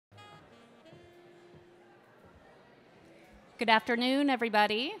Good afternoon,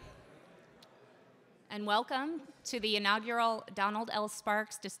 everybody, and welcome to the inaugural Donald L.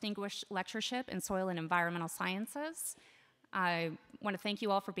 Sparks Distinguished Lectureship in Soil and Environmental Sciences. I want to thank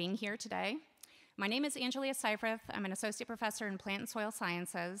you all for being here today. My name is Angelia Seifrith. I'm an associate professor in plant and soil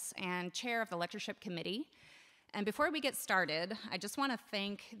sciences and chair of the lectureship committee. And before we get started, I just want to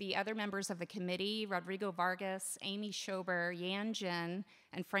thank the other members of the committee, Rodrigo Vargas, Amy Schober, Yan Jin,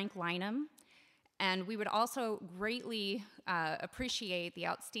 and Frank Lynham. And we would also greatly appreciate the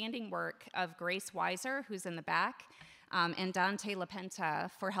outstanding work of Grace Weiser, who's in the back, and Dante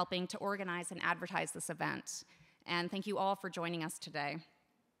LaPenta for helping to organize and advertise this event. And thank you all for joining us today.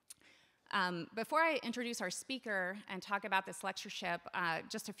 Before I introduce our speaker and talk about this lectureship,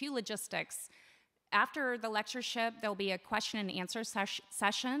 just a few logistics. After the lectureship, there'll be a question and answer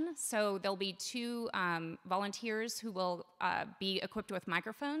session. So there'll be two volunteers who will be equipped with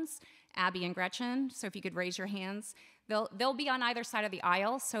microphones, Abby and Gretchen. So if you could raise your hands. They'll be on either side of the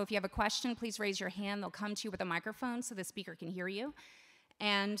aisle. So if you have a question, please raise your hand. They'll come to you with a microphone so the speaker can hear you.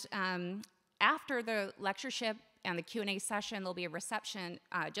 And after the lectureship and the Q&A session, there'll be a reception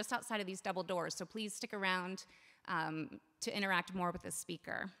just outside of these double doors. So please stick around to interact more with the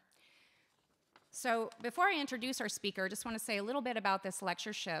speaker. So before I introduce our speaker, I just want to say a little bit about this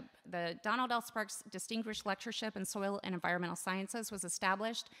lectureship. The Donald L. Sparks Distinguished Lectureship in Soil and Environmental Sciences was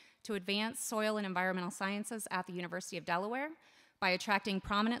established to advance soil and environmental sciences at the University of Delaware by attracting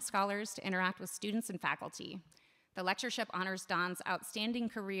prominent scholars to interact with students and faculty. The lectureship honors Don's outstanding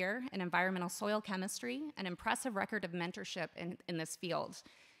career in environmental soil chemistry, an impressive record of mentorship in this field.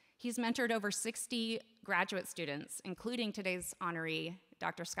 He's mentored over 60 graduate students, including today's honoree,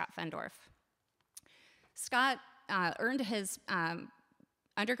 Dr. Scott Fendorf. Scott earned his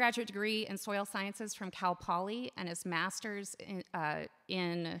undergraduate degree in soil sciences from Cal Poly and his master's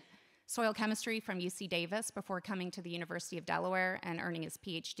in soil chemistry from UC Davis before coming to the University of Delaware and earning his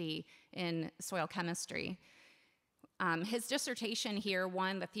PhD in soil chemistry. His dissertation here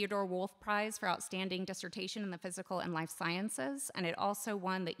won the Theodore Wolff Prize for Outstanding Dissertation in the Physical and Life Sciences, and it also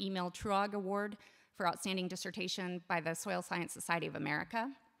won the Emil Truog Award for Outstanding Dissertation by the Soil Science Society of America.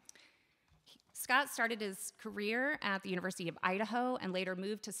 Scott started his career at the University of Idaho and later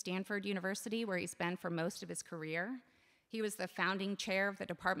moved to Stanford University, where he's been for most of his career. He was the founding chair of the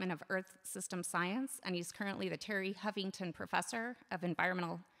Department of Earth System Science, and he's currently the Terry Hovington Professor of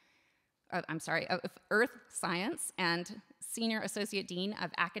Earth Science and Senior Associate Dean of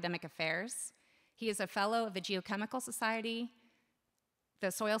Academic Affairs. He is a fellow of the Geochemical Society,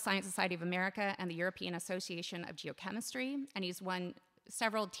 the Soil Science Society of America, and the European Association of Geochemistry, and he's won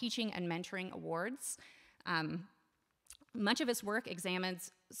several teaching and mentoring awards. Much of his work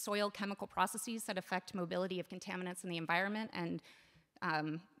examines soil chemical processes that affect mobility of contaminants in the environment and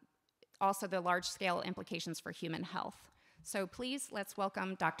also the large-scale implications for human health. So please, let's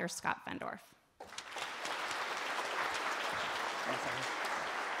welcome Dr. Scott Fendorf.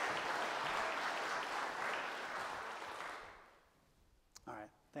 All right,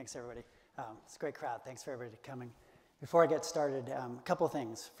 thanks everybody. It's a great crowd. Thanks for everybody coming. Before I get started, a couple of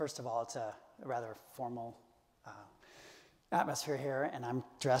things. First of all, it's a rather formal atmosphere here, and I'm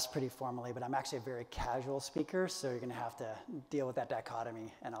dressed pretty formally, but I'm actually a very casual speaker, so you're going to have to deal with that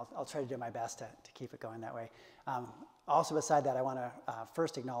dichotomy, and I'll try to do my best to keep it going that way. Also, beside that, I want to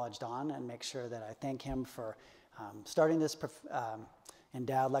first acknowledge Don and make sure that I thank him for starting this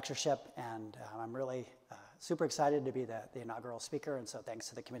endowed lectureship, and I'm really super excited to be the inaugural speaker, and so thanks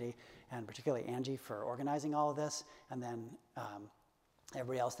to the committee, and particularly Angie for organizing all of this, and then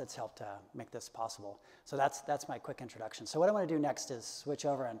everybody else that's helped make this possible. So that's my quick introduction. So what I want to do next is switch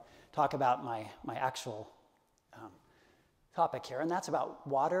over and talk about my actual topic here, and that's about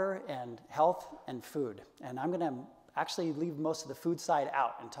water and health and food. And I'm going to actually leave most of the food side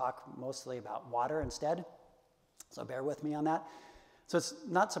out and talk mostly about water instead, so bear with me on that. So it's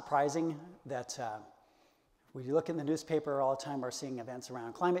not surprising that we look in the newspaper all the time, we're seeing events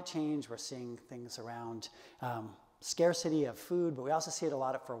around climate change, we're seeing things around scarcity of food, but we also see it a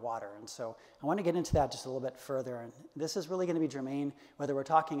lot for water. And so I want to get into that just a little bit further. And this is really going to be germane, whether we're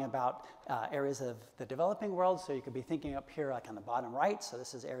talking about areas of the developing world. So you could be thinking up here like on the bottom right. So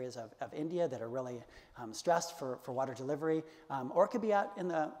this is areas of India that are really stressed for water delivery. Or it could be out in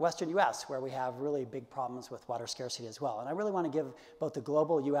the Western US where we have really big problems with water scarcity as well. And I really want to give both the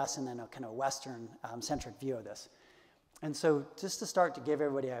global US and then a kind of Western centric view of this. And so just to start to give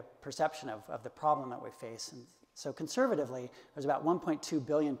everybody a perception of the problem that we face. And so conservatively, there's about 1.2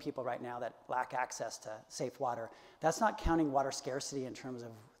 billion people right now that lack access to safe water. That's not counting water scarcity in terms of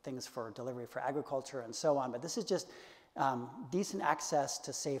things for delivery for agriculture and so on, but this is just decent access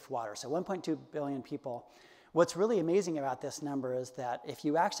to safe water. So 1.2 billion people. What's really amazing about this number is that if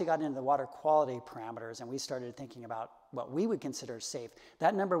you actually got into the water quality parameters and we started thinking about what we would consider safe,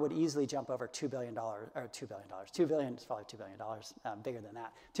 that number would easily jump over $2 billion, or $2 billion. 2 billion is probably $2 billion, bigger than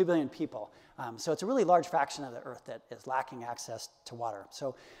that. 2 billion people. So it's a really large fraction of the Earth that is lacking access to water.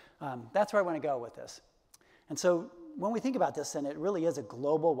 So that's where I want to go with this. And so when we think about this, then it really is a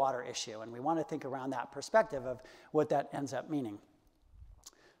global water issue, and we want to think around that perspective of what that ends up meaning.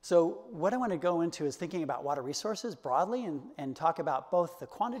 So what I want to go into is thinking about water resources broadly and talk about both the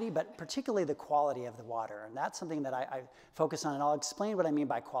quantity, but particularly the quality of the water. And that's something that I focus on, and I'll explain what I mean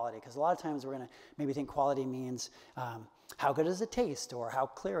by quality, because a lot of times we're going to maybe think quality means how good does it taste or how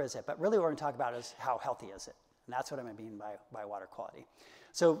clear is it, but really what we're going to talk about is how healthy is it. And that's what I mean by water quality.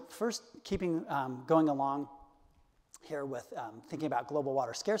 So first, going along here with thinking about global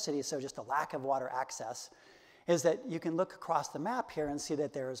water scarcity, so just a lack of water access, is that you can look across the map here and see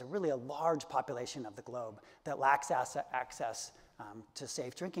that there is really a large population of the globe that lacks access to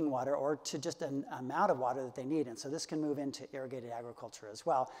safe drinking water or to just an amount of water that they need. And so this can move into irrigated agriculture as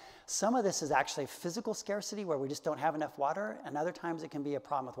well. Some of this is actually physical scarcity where we just don't have enough water, and other times it can be a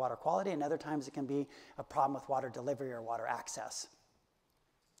problem with water quality, and other times it can be a problem with water delivery or water access.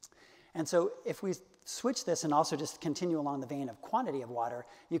 And so if we switch this and also just continue along the vein of quantity of water,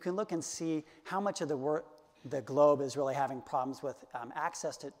 you can look and see how much of the globe is really having problems with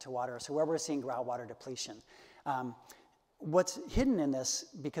access to water, so where we're seeing groundwater depletion. What's hidden in this,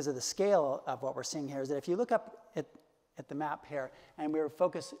 because of the scale of what we're seeing here, is that if you look up at the map here, and we were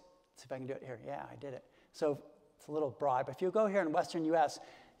focused, let's see if I can do it here. Yeah, I did it. So it's a little broad, but if you go here in western US,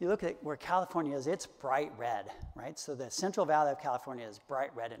 you look at where California is, it's bright red, right? So the Central Valley of California is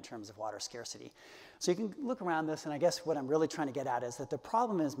bright red in terms of water scarcity. So you can look around this, and I guess what I'm really trying to get at is that the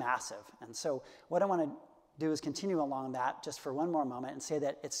problem is massive. And so what I want to do is continue along that just for one more moment and say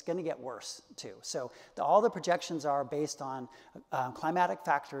that it's going to get worse too. So all the projections are based on climatic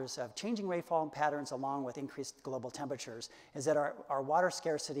factors of changing rainfall patterns along with increased global temperatures, is that our water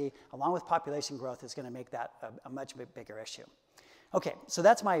scarcity along with population growth is going to make that a much bigger issue. Okay, so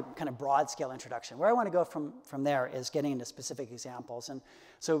that's my kind of broad scale introduction. Where I want to go from there is getting into specific examples. And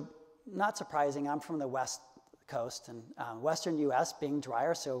so not surprising, I'm from the West Coast, and Western US being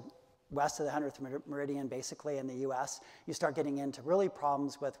drier, so west of the 100th meridian, basically in the US, you start getting into really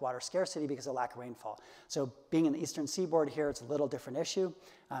problems with water scarcity because of lack of rainfall. So being in the eastern seaboard here, it's a little different issue.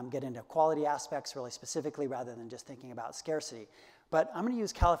 Get into quality aspects really specifically rather than just thinking about scarcity. But I'm going to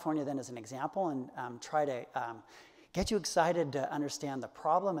use California then as an example and try to get you excited to understand the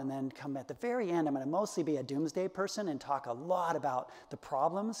problem, and then come at the very end. I'm going to mostly be a doomsday person and talk a lot about the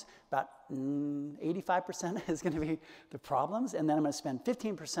problems. About 85% is going to be the problems, and then I'm going to spend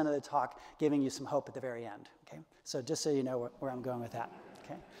 15% of the talk giving you some hope at the very end. Okay, so just so you know where I'm going with that.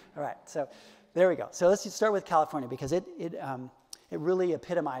 Okay, all right. So there we go. So let's just start with California because it really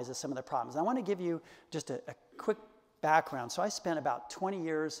epitomizes some of the problems. I want to give you just a quick background. So I spent about 20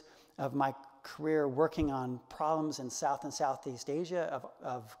 years of my career working on problems in South and Southeast Asia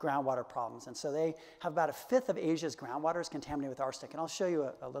of groundwater problems. And so they have about a fifth of Asia's groundwater is contaminated with arsenic. And I'll show you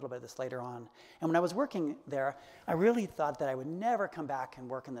a little bit of this later on. And when I was working there, I really thought that I would never come back and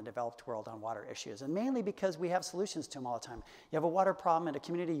work in the developed world on water issues. And mainly because we have solutions to them all the time. You have a water problem in a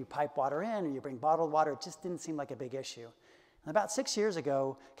community, you pipe water in, or you bring bottled water. It just didn't seem like a big issue. And about 6 years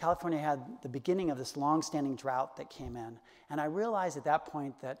ago, California had the beginning of this long-standing drought that came in. And I realized at that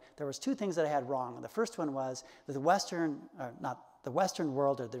point that there was two things that I had wrong. The first one was that the Western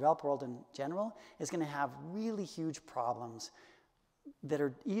world, or the developed world in general, is going to have really huge problems that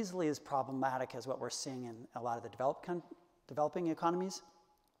are easily as problematic as what we're seeing in a lot of the developing economies.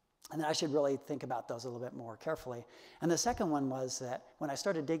 And then I should really think about those a little bit more carefully. And the second one was that when I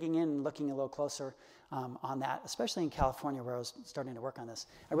started digging in and looking a little closer on that, especially in California where I was starting to work on this,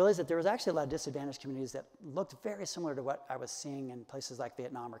 I realized that there was actually a lot of disadvantaged communities that looked very similar to what I was seeing in places like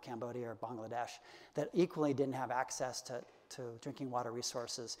Vietnam or Cambodia or Bangladesh that equally didn't have access to drinking water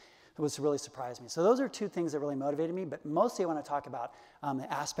resources. It was really surprised me. So those are two things that really motivated me, but mostly I want to talk about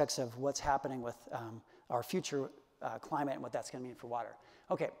the aspects of what's happening with our future climate and what that's going to mean for water.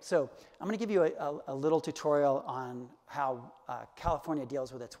 Okay, so I'm going to give you a little tutorial on how California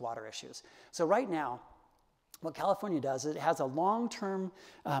deals with its water issues. So right now, what California does is it has a long-term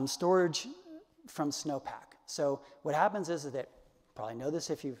storage from snowpack. So what happens is that, you probably know this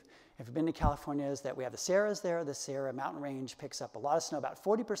if you've been to California, is that we have the Sierras there. The Sierra mountain range picks up a lot of snow. About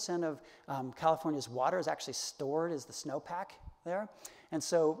 40% of California's water is actually stored as the snowpack there. And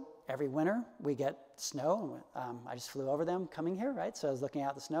so every winter we get snow. I just flew over them coming here, right? So I was looking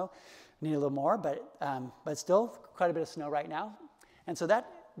out the snow. Need a little more, but still quite a bit of snow right now. And so that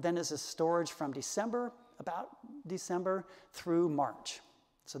then is a storage from December about December through March.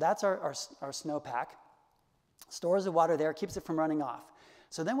 So that's our snowpack. Stores the water there, keeps it from running off.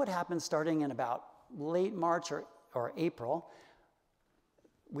 So then what happens starting in about late March or April,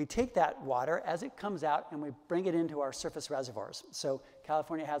 we take that water as it comes out and we bring it into our surface reservoirs. So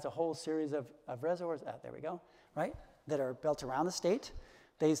California has a whole series of reservoirs, there we go, right, that are built around the state.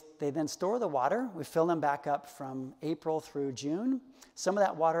 They then store the water. We fill them back up from April through June. Some of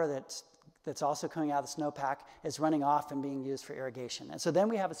that water that's also coming out of the snowpack is running off and being used for irrigation. And so then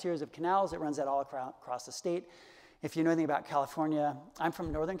we have a series of canals that runs that all across the state. If you know anything about California, I'm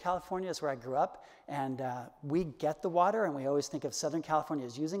from Northern California, is where I grew up, and we get the water, and we always think of Southern California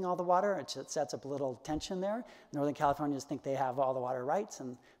as using all the water. It sets up a little tension there. Northern Californians think they have all the water rights,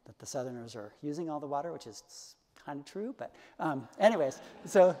 and that the Southerners are using all the water, which is kind of true, but anyways,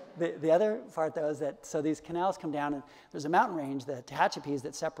 so the other part, though, is that so these canals come down, and there's a mountain range, the Tehachapis,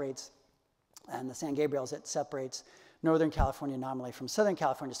 that separates, and the San Gabriels, that separates Northern California nominally from Southern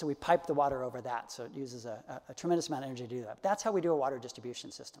California. So we pipe the water over that, so it uses a tremendous amount of energy to do that. That's how we do a water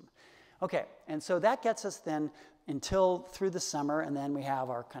distribution system. Okay, and so that gets us then until through the summer, and then we have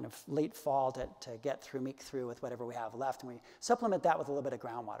our kind of late fall to get through, make through with whatever we have left, and we supplement that with a little bit of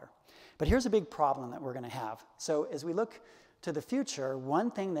groundwater. But here's a big problem that we're going to have. So as we look to the future, one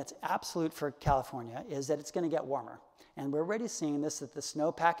thing that's absolute for California is that it's going to get warmer. And we're already seeing this, that the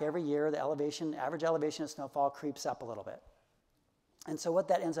snowpack every year, the average elevation of snowfall creeps up a little bit. And so what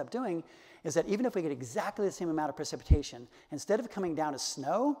that ends up doing is that even if we get exactly the same amount of precipitation, instead of coming down as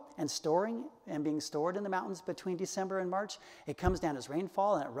snow and storing and being stored in the mountains between December and March, it comes down as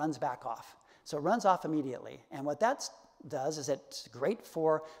rainfall and it runs back off. So it runs off immediately. And what that does is it's great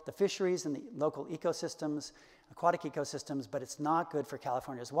for the fisheries and the local ecosystems, aquatic ecosystems, but it's not good for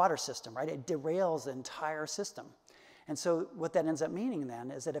California's water system, right? It derails the entire system. And so what that ends up meaning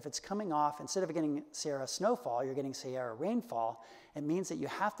then is that if it's coming off, instead of getting Sierra snowfall, you're getting Sierra rainfall, it means that you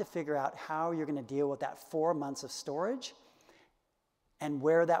have to figure out how you're going to deal with that 4 months of storage and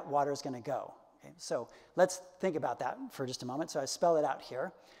where that water is going to go. Okay, so let's think about that for just a moment. So I spell it out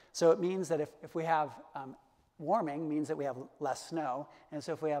here. So it means that if we have warming, means that we have less snow. And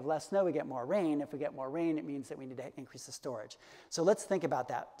so if we have less snow, we get more rain. If we get more rain, it means that we need to increase the storage. So let's think about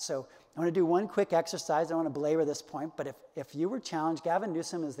that. So I want to do one quick exercise. I don't want to belabor this point, but if you were challenged, Gavin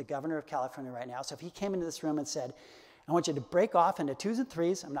Newsom is the governor of California right now. So if he came into this room and said, I want you to break off into 2s and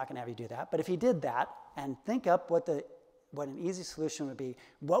 3s, I'm not going to have you do that. But if he did that and think up what an easy solution would be,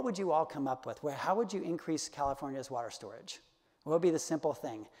 what would you all come up with? How would you increase California's water storage? What would be the simple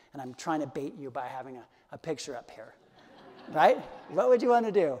thing? And I'm trying to bait you by having a picture up here, right? What would you want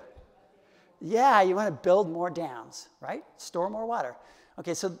to do? Yeah, you want to build more dams, right? Store more water.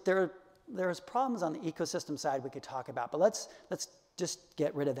 Okay, so there's problems on the ecosystem side we could talk about, but let's just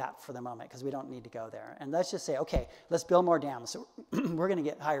get rid of that for the moment because we don't need to go there. And let's just say, okay, let's build more dams. So we're going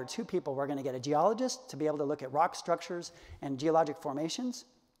to hire 2 people. We're going to get a geologist to be able to look at rock structures and geologic formations,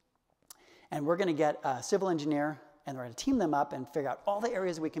 and we're going to get a civil engineer, and we're going to team them up and figure out all the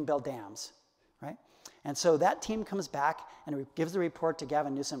areas we can build dams, right? And so that team comes back and gives the report to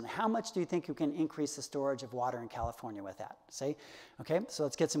Gavin Newsom. How much do you think you can increase the storage of water in California with that? Say, okay, so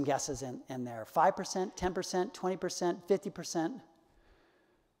let's get some guesses in there. 5%, 10%, 20%, 50%?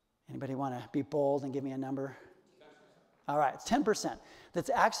 Anybody want to be bold and give me a number? 10%. All right, 10%.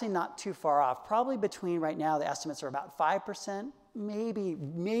 That's actually not too far off. Probably between right now, the estimates are about 5%, maybe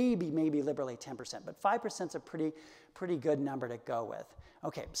liberally 10%, but 5% is a pretty good number to go with.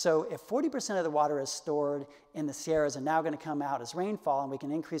 Okay, so if 40% of the water is stored in the Sierras and now going to come out as rainfall and we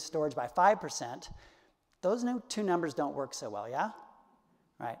can increase storage by 5%, those 2 numbers don't work so well, yeah?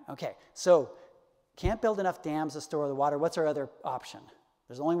 Right, okay, so can't build enough dams to store the water. What's our other option?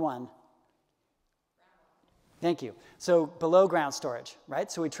 There's only one. Thank you. So below ground storage,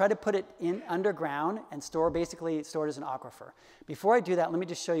 right? So we try to put it in underground and basically stored as an aquifer. Before I do that, let me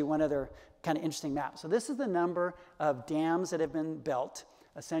just show you one other kind of interesting map. So this is the number of dams that have been built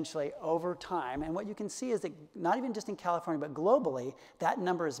essentially over time. And what you can see is that not even just in California, but globally, that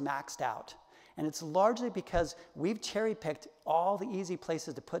number is maxed out. And it's largely because we've cherry-picked all the easy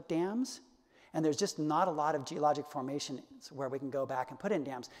places to put dams, and there's just not a lot of geologic formations where we can go back and put in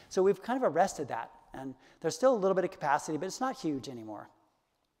dams. So we've kind of arrested that. And there's still a little bit of capacity, but it's not huge anymore.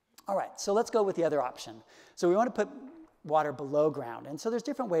 All right, so let's go with the other option. So we want to put water below ground. And so there's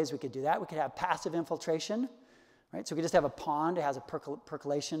different ways we could do that. We could have passive infiltration, right? So we could just have a pond. It has a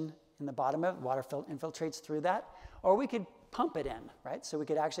percolation in the bottom of it. Water infiltrates through that. Or we could pump it in, right? So we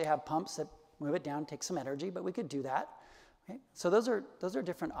could actually have pumps that move it down, take some energy, but we could do that. Okay? So those are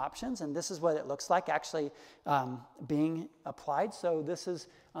different options, and this is what it looks like actually being applied. So this is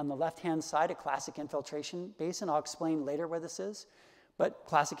on the left-hand side a classic infiltration basin. I'll explain later where this is. But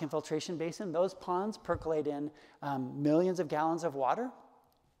classic infiltration basin, those ponds percolate in millions of gallons of water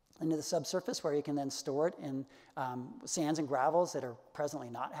into the subsurface where you can then store it in sands and gravels that are presently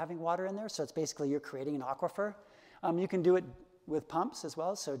not having water in there. So it's basically you're creating an aquifer. You can do it with pumps as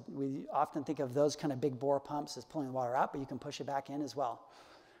well. So we often think of those kind of big bore pumps as pulling the water out, but you can push it back in as well.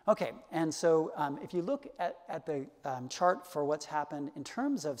 Okay, and so if you look at the chart for what's happened in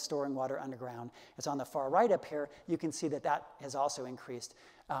terms of storing water underground, it's on the far right up here. You can see that that has also increased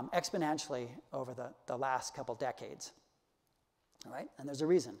exponentially over the last couple decades. All right, and there's a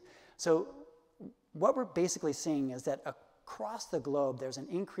reason. So what we're basically seeing is that across the globe, there's an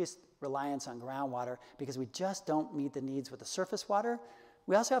increased reliance on groundwater because we just don't meet the needs with the surface water.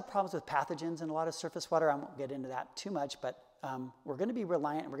 We also have problems with pathogens in a lot of surface water. I won't get into that too much, but we're going to be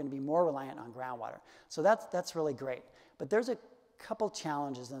reliant, we're going to be more reliant on groundwater. So that's really great. But there's a couple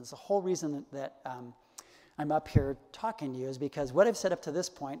challenges, and it's the whole reason that I'm up here talking to you is because what I've said up to this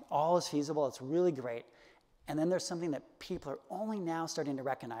point, all is feasible, it's really great. And then there's something that people are only now starting to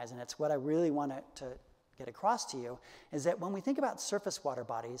recognize, and it's what I really want to get across to you, is that when we think about surface water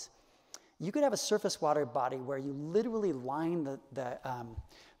bodies, you could have a surface water body where you literally line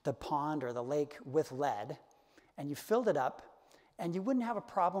the pond or the lake with lead, and you filled it up, and you wouldn't have a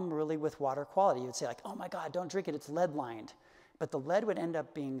problem really with water quality. You'd say like, oh my God, don't drink it, it's lead lined. But the lead would end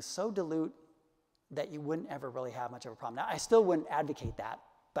up being so dilute that you wouldn't ever really have much of a problem. Now, I still wouldn't advocate that,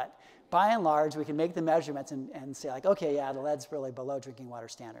 but by and large, we can make the measurements and say like, okay, yeah, the lead's really below drinking water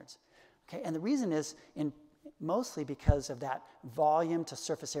standards. Okay, and the reason is mostly because of that volume to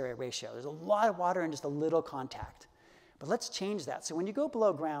surface area ratio. There's a lot of water and just a little contact. But let's change that. So when you go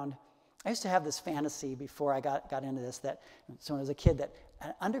below ground, I used to have this fantasy before I got into this that, so when I was a kid, that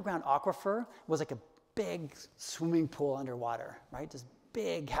an underground aquifer was like a big swimming pool underwater, right? This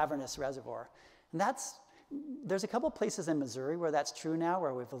big cavernous reservoir. And there's a couple places in Missouri where that's true now,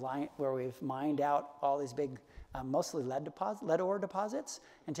 where we've mined out all these big, mostly lead ore deposits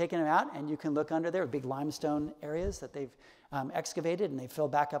and taken them out, and you can look under there, big limestone areas that they've excavated and they fill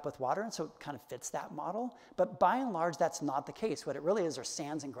back up with water, and so it kind of fits that model. But by and large, that's not the case. What it really is are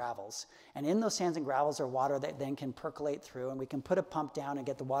sands and gravels, and in those sands and gravels are water that then can percolate through, and we can put a pump down and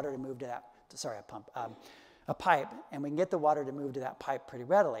get the water to move to that. A pipe, and we can get the water to move to that pipe pretty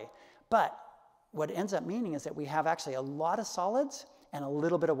readily. But what it ends up meaning is that we have actually a lot of solids and a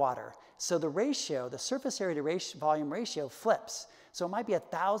little bit of water. So the ratio, the surface area to volume ratio flips. So it might be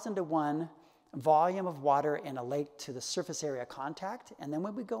 1,000 to 1 volume of water in a lake to the surface area contact. And then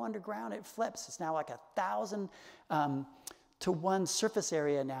when we go underground, it flips. It's now like 1,000 to 1 surface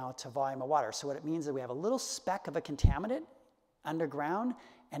area now to volume of water. So what it means is we have a little speck of a contaminant underground,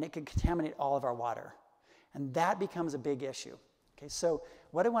 and it can contaminate all of our water. And that becomes a big issue. Okay, so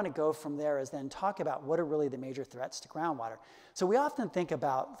what I want to go from there is then talk about what are really the major threats to groundwater. So we often think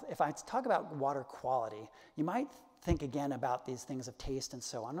about, if I talk about water quality, you might think again about these things of taste and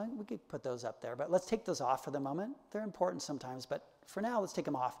so on. We could put those up there, but let's take those off for the moment. They're important sometimes, but for now, let's take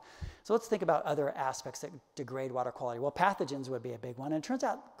them off. So let's think about other aspects that degrade water quality. Well, pathogens would be a big one, and it turns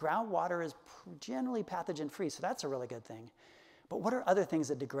out groundwater is generally pathogen-free, so that's a really good thing. But what are other things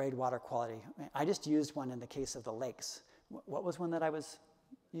that degrade water quality? I just used one in the case of the lakes. What was one that I was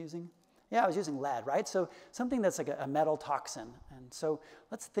using? Yeah, I was using lead, right? So something that's like a metal toxin. And so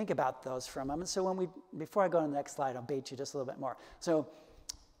let's think about those for a moment. So before I go to the next slide, I'll bait you just a little bit more. So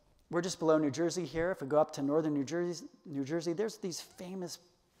we're just below New Jersey here. If we go up to northern New Jersey, there's these famous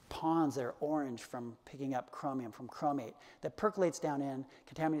ponds that are orange from picking up chromium, from chromate, that percolates down in,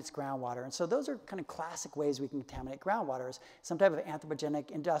 contaminates groundwater. And so those are kind of classic ways we can contaminate groundwater, is some type of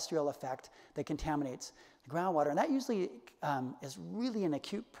anthropogenic industrial effect that contaminates the groundwater. And that usually is really an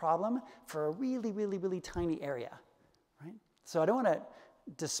acute problem for a really, really, really tiny area, right? So I don't want to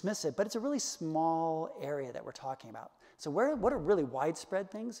dismiss it, but it's a really small area that we're talking about. So what are really widespread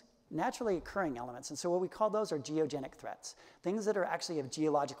things? Naturally occurring elements. And so what we call those are geogenic threats, things that are actually of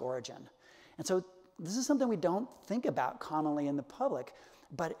geologic origin. And so this is something we don't think about commonly in the public,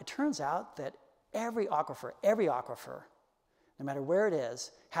 but it turns out that every aquifer, no matter where it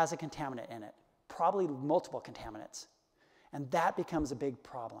is, has a contaminant in it, probably multiple contaminants. And that becomes a big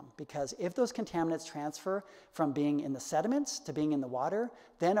problem, because if those contaminants transfer from being in the sediments to being in the water,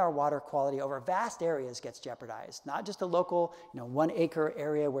 then our water quality over vast areas gets jeopardized. Not just a local, 1 acre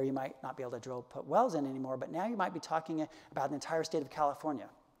area where you might not be able to put wells in anymore, but now you might be talking about the entire state of California,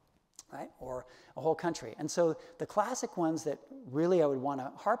 right? Or a whole country. And so the classic ones that really I would want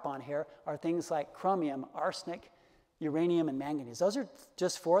to harp on here are things like chromium, arsenic, uranium, and manganese. Those are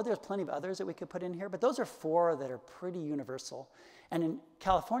just 4. There's plenty of others that we could put in here, but those are 4 that are pretty universal. And in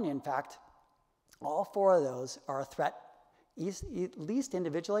California, in fact, all 4 of those are a threat, at least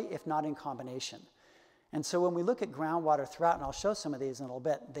individually, if not in combination. And so when we look at groundwater throughout, and I'll show some of these in a little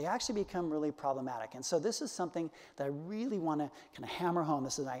bit, they actually become really problematic. And so this is something that I really want to kind of hammer home.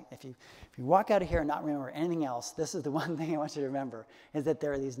 This is, if you walk out of here and not remember anything else, this is the one thing I want you to remember, is that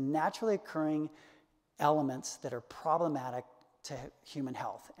there are these naturally occurring elements that are problematic to human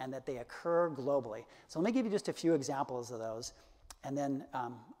health, and that they occur globally. So let me give you just a few examples of those, and then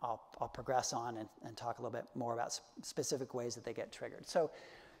I'll progress on and talk a little bit more about specific ways that they get triggered. So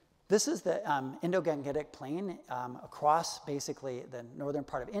this is the Indo-Gangetic Plain across basically the northern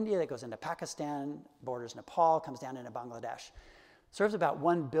part of India that goes into Pakistan, borders Nepal, comes down into Bangladesh. Serves about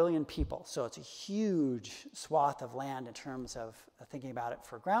 1 billion people, so it's a huge swath of land in terms of thinking about it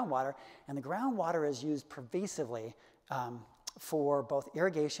for groundwater. And the groundwater is used pervasively for both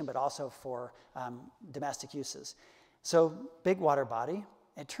irrigation but also for domestic uses. So big water body.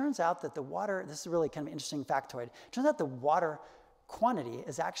 It turns out that the water, this is really kind of an interesting factoid, it turns out the water quantity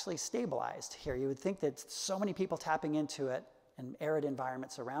is actually stabilized here. You would think that so many people tapping into it and arid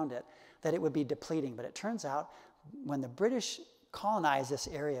environments around it that it would be depleting, but it turns out when the British colonized this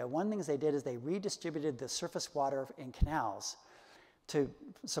area, one of the things they did is they redistributed the surface water in canals to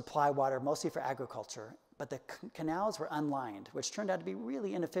supply water mostly for agriculture, but the canals were unlined, which turned out to be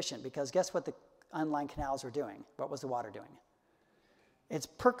really inefficient because guess what the unlined canals were doing? What was the water doing? It's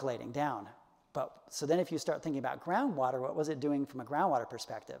percolating down. So then if you start thinking about groundwater, what was it doing from a groundwater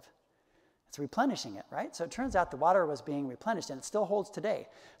perspective? It's replenishing it, right? So it turns out the water was being replenished, and it still holds today.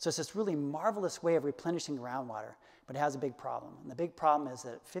 So it's this really marvelous way of replenishing groundwater, but it has a big problem. And the big problem is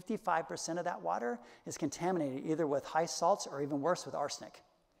that 55% of that water is contaminated either with high salts or even worse with arsenic.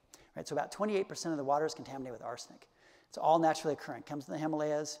 Right? So about 28% of the water is contaminated with arsenic. It's all naturally occurring. It comes from the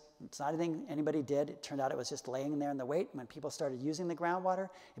Himalayas. It's not anything anybody did. It turned out it was just laying there in the weight. When people started using the groundwater,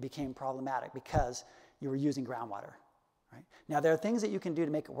 it became problematic because you were using groundwater. Right? Now, there are things that you can do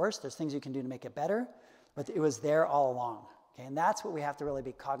to make it worse. There's things you can do to make it better, but it was there all along. Okay? And that's what we have to really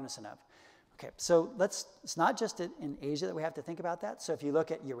be cognizant of. Okay, so it's not just in Asia that we have to think about that. So if you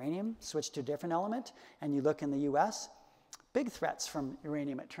look at uranium, switch to a different element, and you look in the US, big threats from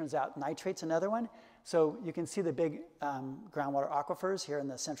uranium. It turns out nitrate's another one. So you can see the big groundwater aquifers here in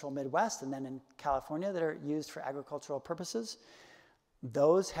the central Midwest and then in California that are used for agricultural purposes.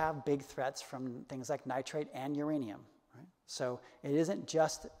 Those have big threats from things like nitrate and uranium. Right? So it isn't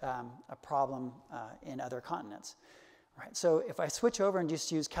just a problem in other continents. Right? So if I switch over and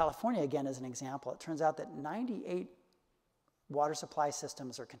just use California again as an example, it turns out that 98 water supply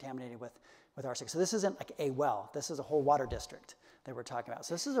systems are contaminated with arsenic. So this isn't like a well. This is a whole water district that we're talking about.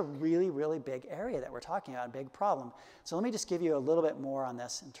 So this is a really, really big area that we're talking about, a big problem. So let me just give you a little bit more on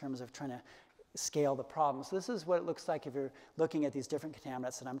this in terms of trying to scale the problem. So this is what it looks like if you're looking at these different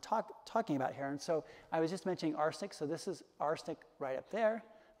contaminants that I'm talking about here. And so I was just mentioning arsenic. So this is arsenic right up there,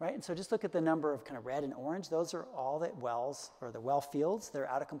 right? And so just look at the number of kind of red and orange. Those are all the wells or the well fields that are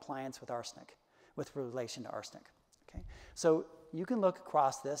out of compliance with arsenic, with relation to arsenic. Okay? So you can look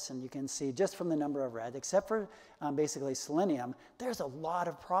across this and you can see just from the number of red, except for basically selenium, there's a lot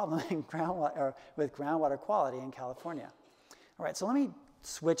of problem in with groundwater quality in California. All right, so let me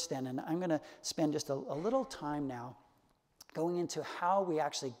switch then, and I'm going to spend just a little time now going into how we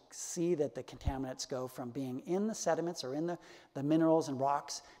actually see that the contaminants go from being in the sediments or in the minerals and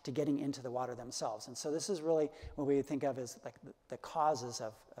rocks to getting into the water themselves. And so this is really what we think of as like the causes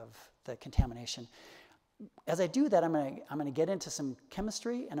of the contamination. As I do that, I'm going to get into some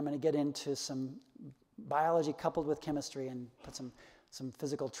chemistry, and I'm going to get into some biology coupled with chemistry and put some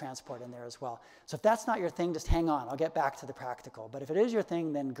physical transport in there as well. So if that's not your thing, just hang on. I'll get back to the practical. But if it is your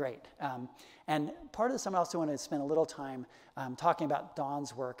thing, then great. And part of this, I also want to spend a little time talking about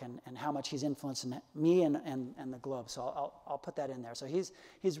Don's work and how much he's influenced me and the globe. So I'll put that in there. So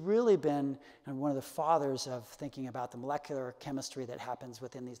he's really been one of the fathers of thinking about the molecular chemistry that happens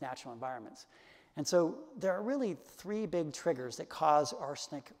within these natural environments. And so there are really 3 big triggers that cause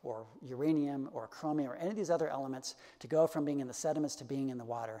arsenic or uranium or chromium or any of these other elements to go from being in the sediments to being in the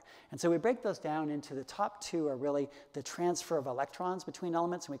water. And so we break those down into the top 2 are really the transfer of electrons between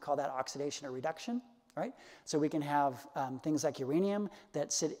elements, and we call that oxidation or reduction. Right? So we can have things like uranium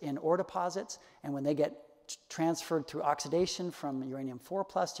that sit in ore deposits, and when they get transferred through oxidation from uranium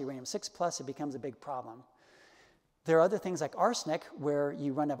 4+ to uranium 6+, it becomes a big problem. There are other things like arsenic where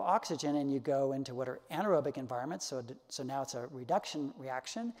you run out of oxygen and you go into what are anaerobic environments. So now it's a reduction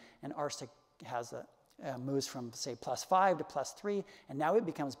reaction, and arsenic moves from, say, +5 to +3, and now it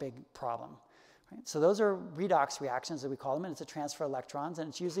becomes a big problem. Right? So those are redox reactions, that we call them, and it's a transfer of electrons, and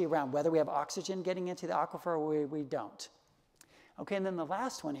it's usually around whether we have oxygen getting into the aquifer or we don't. Okay, and then the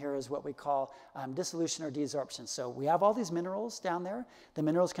last one here is what we call dissolution or desorption. So we have all these minerals down there. The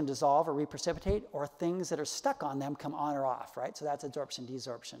minerals can dissolve or reprecipitate, or things that are stuck on them come on or off, right? So that's adsorption,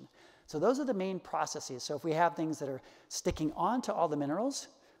 desorption. So those are the main processes. So if we have things that are sticking onto all the minerals,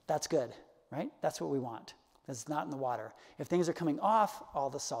 that's good, right? That's what we want, because it's not in the water. If things are coming off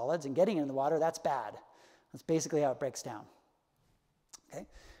all the solids and getting in the water, that's bad. That's basically how it breaks down. Okay,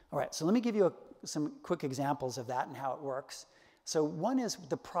 all right, so let me give you some quick examples of that and how it works. So one is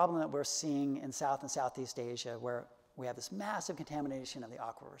the problem that we're seeing in South and Southeast Asia, where we have this massive contamination of the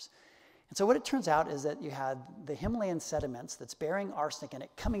aquifers. And so what it turns out is that you had the Himalayan sediments that's bearing arsenic in it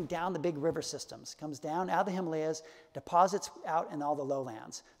coming down the big river systems, comes down out of the Himalayas, deposits out in all the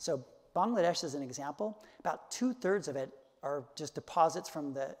lowlands. So Bangladesh is an example. About 2/3 of it are just deposits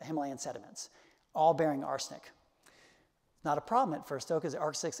from the Himalayan sediments, all bearing arsenic. Not a problem at first, though, because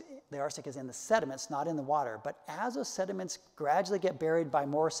the arsenic is in the sediments, not in the water. But as those sediments gradually get buried by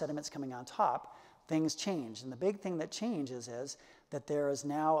more sediments coming on top, things change. And the big thing that changes is that there is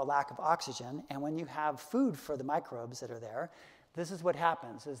now a lack of oxygen. And when you have food for the microbes that are there, this is what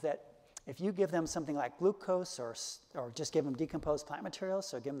happens, is that if you give them something like glucose or just give them decomposed plant material,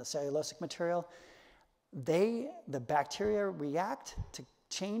 so give them the cellulosic material, the bacteria react to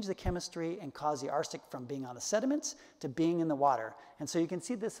change the chemistry and cause the arsenic from being on the sediments to being in the water. And so you can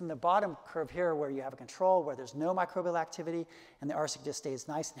see this in the bottom curve here, where you have a control where there's no microbial activity, and the arsenic just stays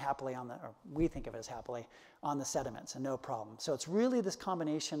nice and happily on the, or we think of it as happily, on the sediments, and no problem. So it's really this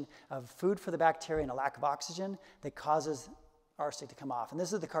combination of food for the bacteria and a lack of oxygen that causes arsenic to come off. And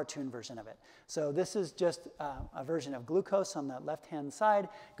this is the cartoon version of it. So this is just a version of glucose on the left-hand side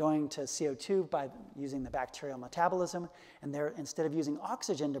going to CO2 by using the bacterial metabolism. And they're, instead of using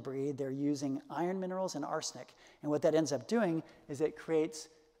oxygen to breathe, they're using iron minerals and arsenic. And what that ends up doing is it creates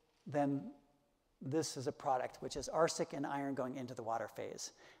then this is a product, which is arsenic and iron going into the water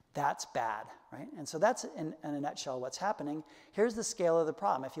phase. That's bad, right? And so that's, in a nutshell, what's happening. Here's the scale of the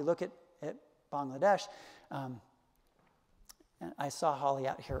problem. If you look at Bangladesh, I saw Holly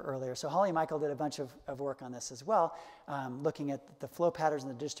out here earlier. So Holly and Michael did a bunch of work on this as well, looking at the flow patterns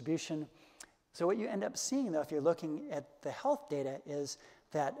and the distribution. So what you end up seeing, though, if you're looking at the health data, is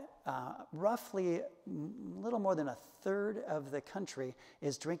that roughly a little more than 1/3 of the country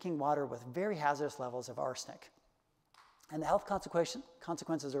is drinking water with very hazardous levels of arsenic. And the health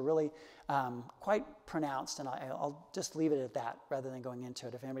consequences are really quite pronounced, and I'll just leave it at that rather than going into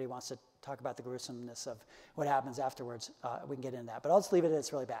it. If anybody wants to talk about the gruesomeness of what happens afterwards, we can get into that. But I'll just leave it at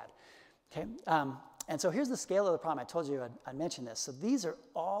it's really bad. Okay. And so here's the scale of the problem. I told you I'd mention this. So these are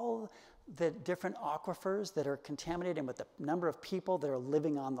all the different aquifers that are contaminated with the number of people that are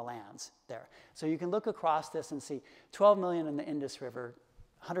living on the lands there. So you can look across this and see 12 million in the Indus River,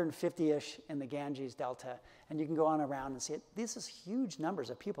 150-ish in the Ganges Delta, and you can go on around and see it. These are huge numbers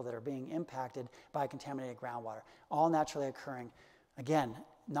of people that are being impacted by contaminated groundwater, all naturally occurring. Again,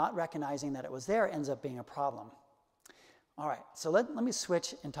 not recognizing that it was there ends up being a problem. All right, so let me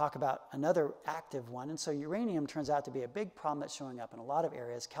switch and talk about another active one. And so uranium turns out to be a big problem that's showing up in a lot of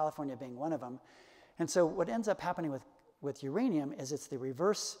areas, California being one of them. And so what ends up happening with uranium is it's the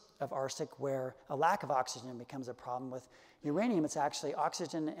reverse of arsenic, where a lack of oxygen becomes a problem. With uranium, it's actually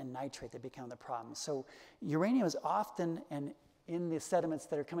oxygen and nitrate that become the problem. So uranium is often in the sediments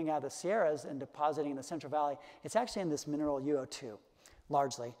that are coming out of the Sierras and depositing in the Central Valley. It's actually in this mineral UO2,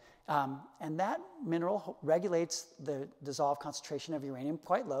 largely. And that mineral regulates the dissolved concentration of uranium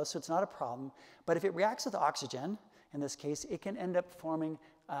quite low, so it's not a problem. But if it reacts with oxygen, in this case, it can end up forming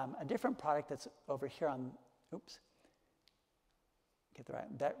a different product that's over here on, oops, get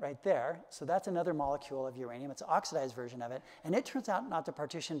that right there. So that's another molecule of uranium. It's an oxidized version of it. And it turns out not to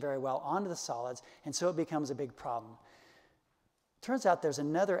partition very well onto the solids, and so it becomes a big problem. Turns out there's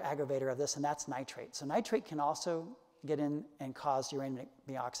another aggravator of this, and that's nitrate. So nitrate can also get in and cause uranium to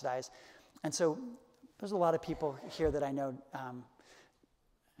be oxidized. And so there's a lot of people here that I know,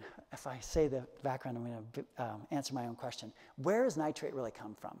 if I say the background, I'm going to answer my own question. Where does nitrate really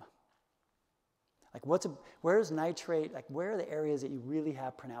come from? Like where is nitrate, like where are the areas that you really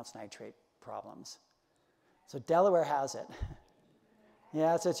have pronounced nitrate problems? So Delaware has it.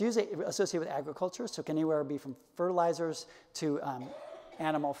 Yeah, so it's usually associated with agriculture, so it can anywhere be from fertilizers to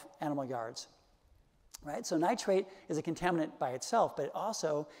animal yards. Right? So nitrate is a contaminant by itself, but it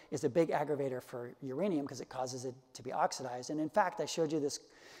also is a big aggravator for uranium because it causes it to be oxidized. And in fact, I showed you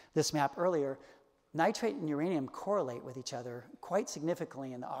this map earlier. nitrate and uranium correlate with each other quite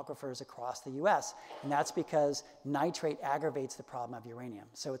significantly in the aquifers across the US, and that's because nitrate aggravates the problem of uranium.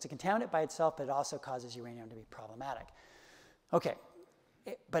 So it's a contaminant by itself, but it also causes uranium to be problematic. Okay,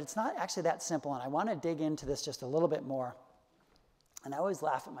 but it's not actually that simple, and I want to dig into this just a little bit more. And I always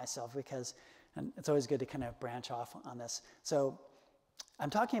laugh at myself because, and it's always good to kind of branch off on this. So I'm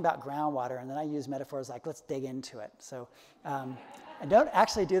talking about groundwater, and then I use metaphors like, let's dig into it. So I don't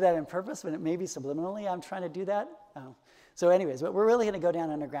actually do that on purpose, but it maybe subliminally I'm trying to do that. So anyways, but we're really going to go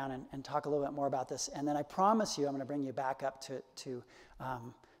down underground and talk a little bit more about this. And then I promise you I'm going to bring you back up to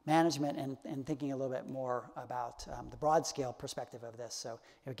management and thinking a little bit more about the broad scale perspective of this. So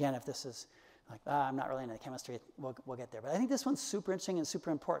again, if this is like, I'm not really into the chemistry, we'll get there. But I think this one's super interesting and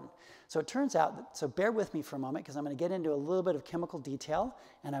super important. So it turns out, so bear with me for a moment, because I'm going to get into a little bit of chemical detail,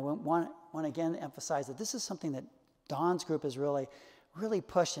 and I want to again emphasize that this is something that Don's group has really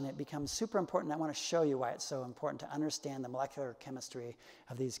pushed, and it becomes super important. I want to show you why it's so important to understand the molecular chemistry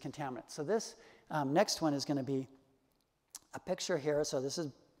of these contaminants. So this next one is going to be a picture here. So this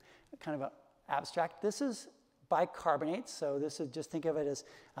is kind of an abstract. This is bicarbonate. So this is, just think of it as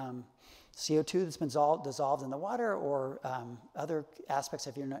CO2 that's been dissolved in the water, or other aspects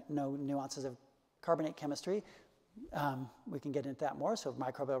if you know nuances of carbonate chemistry. We can get into that more, so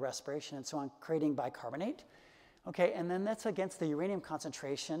microbial respiration and so on, creating bicarbonate. Okay, and then that's against the uranium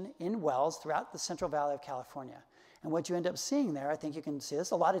concentration in wells throughout the Central Valley of California. And what you end up seeing there, I think you can see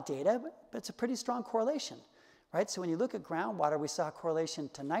this, a lot of data, but it's a pretty strong correlation, right? So when you look at groundwater, we saw a correlation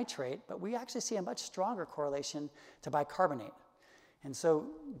to nitrate, but we actually see a much stronger correlation to bicarbonate. And so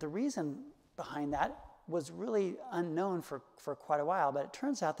the reason behind that was really unknown for quite a while, but it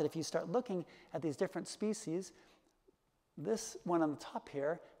turns out that if you start looking at these different species, this one on the top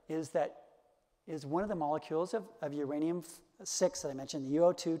here is one of the molecules of uranium-6 that I mentioned, the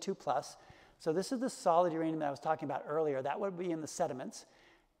UO2 2+. So this is the solid uranium that I was talking about earlier. That would be in the sediments.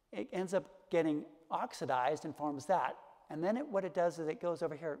 It ends up getting oxidized and forms that. And then what it does is it goes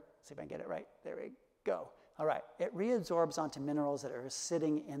over here. See if I can get it right. There we go. All right. It reabsorbs onto minerals that are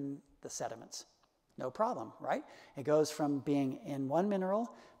sitting in the sediments. No problem, right? It goes from being in one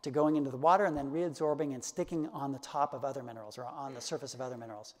mineral to going into the water and then reabsorbing and sticking on the top of other minerals or on the surface of other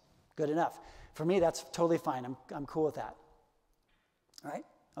minerals. Good enough. For me, that's totally fine. I'm cool with that. All right?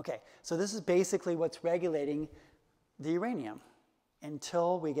 Okay, so this is basically what's regulating the uranium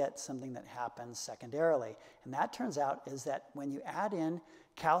until we get something that happens secondarily. And that turns out is that when you add in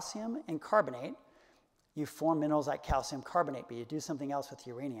calcium and carbonate, you form minerals like calcium carbonate, but you do something else with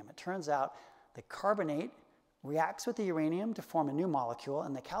uranium. It turns out the carbonate reacts with the uranium to form a new molecule,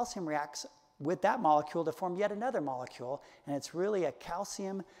 and the calcium reacts with that molecule to form yet another molecule, and it's really a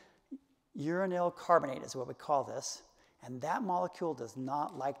calcium uranyl carbonate is what we call this, and that molecule does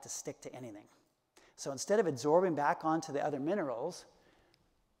not like to stick to anything. So instead of absorbing back onto the other minerals,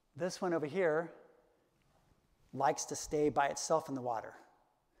 this one over here likes to stay by itself in the water.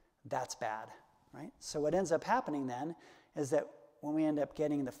 That's bad, right? So what ends up happening then is that when we end up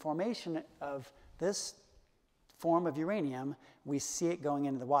getting the formation of this form of uranium, we see it going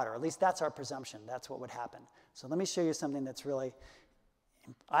into the water. At least that's our presumption. That's what would happen. So let me show you something that's really,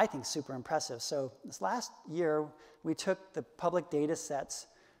 I think, super impressive. So this last year, we took the public data sets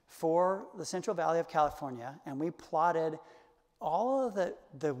for the Central Valley of California, and we plotted all of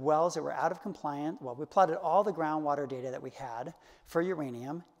the wells that were out of compliance. Well, we plotted all the groundwater data that we had for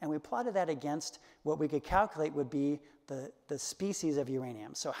uranium, and we plotted that against what we could calculate would be the species of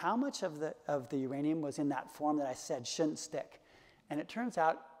uranium. So how much of the uranium was in that form that I said shouldn't stick? And it turns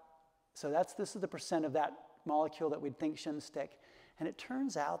out, so this is the percent of that molecule that we'd think shouldn't stick. And it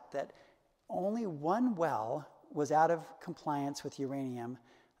turns out that only one well was out of compliance with uranium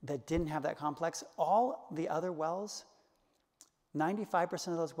that didn't have that complex. All the other wells, 95%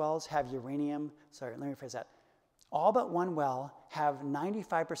 of those wells have uranium. Sorry, let me rephrase that. All but one well have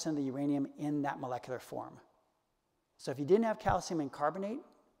 95% of the uranium in that molecular form. So if you didn't have calcium and carbonate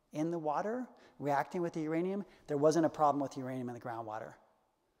in the water reacting with the uranium, there wasn't a problem with uranium in the groundwater.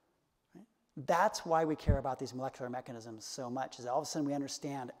 Right? That's why we care about these molecular mechanisms so much, is all of a sudden we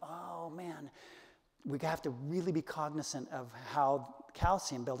understand, oh man, we have to really be cognizant of how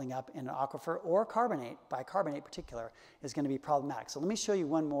calcium building up in an aquifer or carbonate, bicarbonate particular, is going to be problematic. So let me show you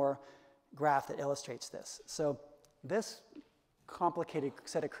one more graph that illustrates this. So this complicated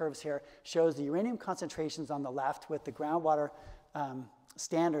set of curves here shows the uranium concentrations on the left with the groundwater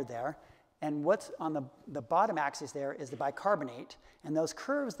standard there. And what's on the bottom axis there is the bicarbonate. And those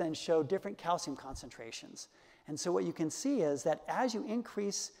curves then show different calcium concentrations. And so what you can see is that as you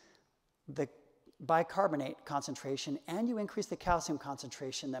increase the bicarbonate concentration and you increase the calcium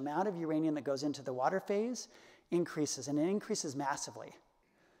concentration, the amount of uranium that goes into the water phase increases, and it increases massively.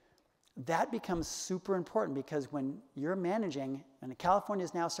 That becomes super important because when you're managing, and California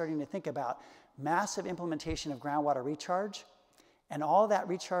is now starting to think about massive implementation of groundwater recharge, and all that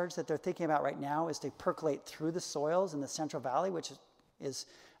recharge that they're thinking about right now is to percolate through the soils in the Central Valley, which is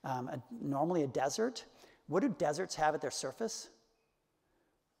normally a desert. What do deserts have at their surface?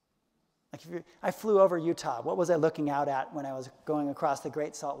 Like I flew over Utah. What was I looking out at when I was going across the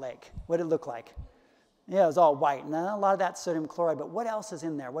Great Salt Lake? What did it look like? Yeah, it was all white. And then a lot of that sodium chloride, but what else is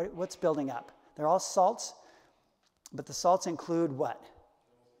in there? What's building up? They're all salts, but the salts include what?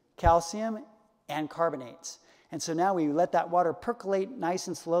 Calcium and carbonates. And so now we let that water percolate nice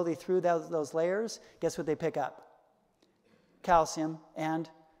and slowly through those layers. Guess what they pick up? Calcium and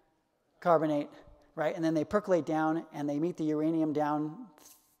carbonate, right? And then they percolate down and they meet the uranium down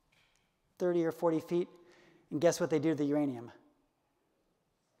 30 or 40 feet. And guess what they do to the uranium?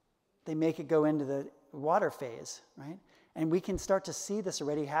 They make it go into the water phase, right? And we can start to see this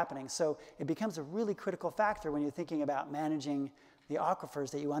already happening. So it becomes a really critical factor when you're thinking about managing the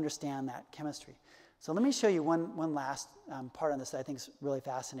aquifers, that you understand that chemistry. So let me show you one last part on this that I think is really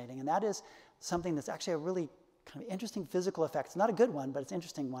fascinating. And that is something that's actually a really kind of interesting physical effect. It's not a good one, but it's an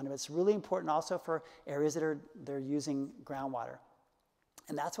interesting one. But it's really important also for areas that they're using groundwater.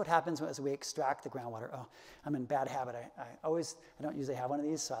 And that's what happens as we extract the groundwater. Oh, I'm in bad habit. I don't usually have one of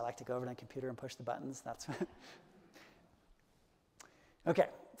these, so I like to go over to the computer and push the buttons. That's okay,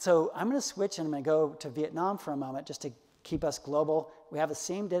 so I'm going to switch and I'm going to go to Vietnam for a moment just to keep us global. We have the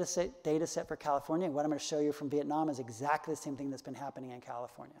same data set for California. What I'm going to show you from Vietnam is exactly the same thing that's been happening in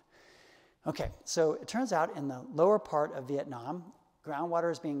California. Okay, so it turns out in the lower part of Vietnam,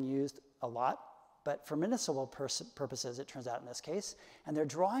 groundwater is being used a lot, but for medicinal purposes, it turns out in this case. And they're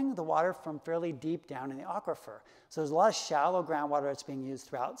drawing the water from fairly deep down in the aquifer. So there's a lot of shallow groundwater that's being used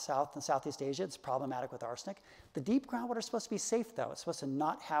throughout South and Southeast Asia. It's problematic with arsenic. The deep groundwater is supposed to be safe, though. It's supposed to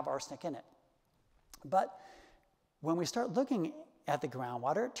not have arsenic in it. But when we start looking at the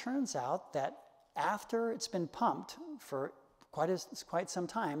groundwater, it turns out that after it's been pumped for quite some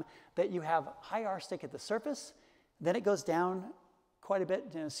time, that you have high arsenic at the surface, then it goes down quite a bit.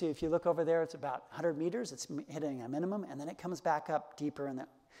 You know, see, if you look over there, it's about 100 meters. It's hitting a minimum, and then it comes back up deeper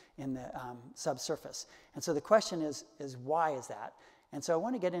in the subsurface. And so the question is why is that? And so I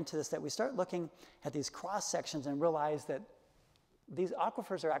want to get into this, that we start looking at these cross sections and realize that these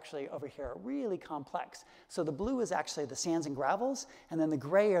aquifers are actually over here really complex. So the blue is actually the sands and gravels, and then the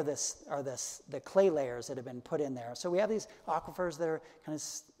gray are the clay layers that have been put in there. So we have these aquifers that are kind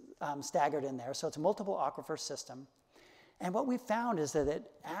of staggered in there. So it's a multiple aquifer system. And what we found is that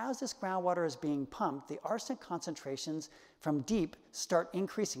as this groundwater is being pumped, the arsenic concentrations from deep start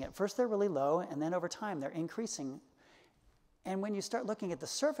increasing. At first they're really low, and then over time they're increasing. And when you start looking at the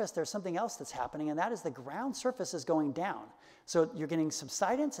surface, there's something else that's happening, and that is the ground surface is going down. So you're getting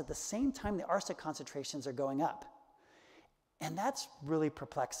subsidence at the same time the arsenic concentrations are going up. And that's really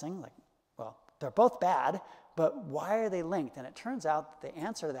perplexing. Like, well, they're both bad, but why are they linked? And it turns out the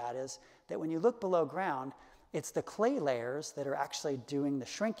answer to that is that when you look below ground, it's the clay layers that are actually doing the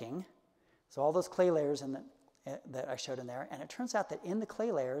shrinking. So all those clay layers that I showed in there, and it turns out that in the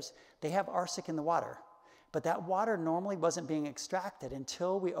clay layers, they have arsenic in the water. But that water normally wasn't being extracted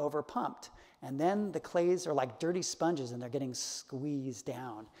until we overpumped. And then the clays are like dirty sponges, and they're getting squeezed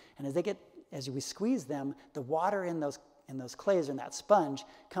down. And as we squeeze them, the water in those clays or in that sponge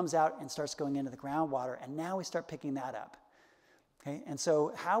comes out and starts going into the groundwater, and now we start picking that up. Okay? And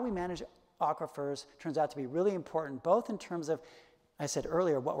so how we manage aquifers turns out to be really important, both in terms of, I said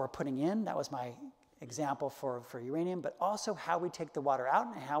earlier, what we're putting in. That was my example for uranium, but also how we take the water out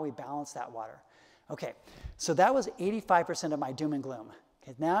and how we balance that water. Okay, so that was 85% of my doom and gloom.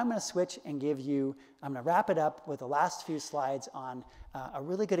 Okay, now I'm going to switch and I'm going to wrap it up with the last few slides on a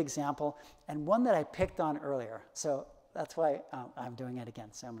really good example, and one that I picked on earlier. So that's why I'm doing it again.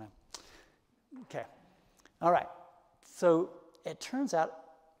 So I'm going to, okay. All right, so it turns out,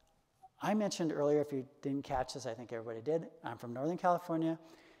 I mentioned earlier, if you didn't catch this, I think everybody did, I'm from Northern California.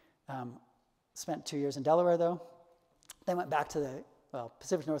 Spent 2 years in Delaware, though. Then went back to the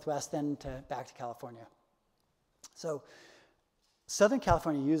Pacific Northwest, then back to California. So Southern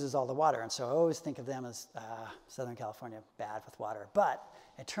California uses all the water, and so I always think of them as Southern California bad with water. But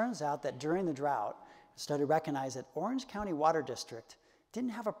it turns out that during the drought, I started to recognize that Orange County Water District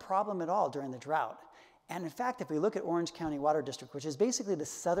didn't have a problem at all during the drought. And in fact, if we look at Orange County Water District, which is basically the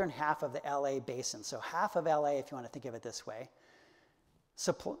southern half of the LA basin, so half of LA, if you want to think of it this way,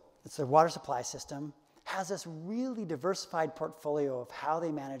 it's a water supply system, has this really diversified portfolio of how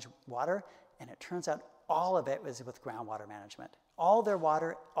they manage water, and it turns out all of it was with groundwater management. All the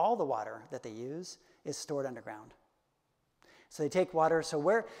water that they use is stored underground. So they take water,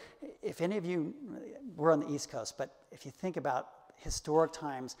 so if any of you, we're on the East Coast, but if you think about historic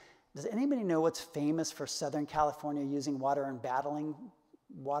times, does anybody know what's famous for Southern California using water and battling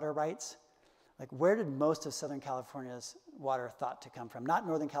water rights? Like, where did most of Southern California's water thought to come from? Not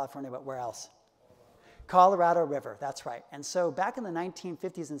Northern California, but where else? Colorado River, that's right. And so back in the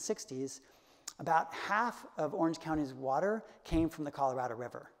 1950s and 60s, about half of Orange County's water came from the Colorado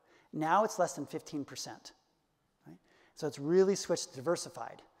River. Now it's less than 15%. Right? So it's really switched,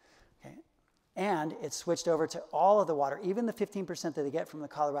 diversified. Okay? And it's switched over to all of the water. Even the 15% that they get from the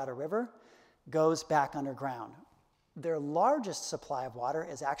Colorado River goes back underground. Their largest supply of water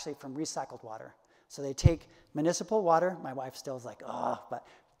is actually from recycled water. So they take municipal water. My wife still is like, oh, but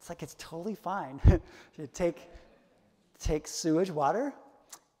it's like, it's totally fine. You take sewage water,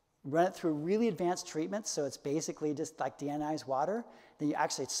 run it through really advanced treatments, so it's basically just like deionized water. Then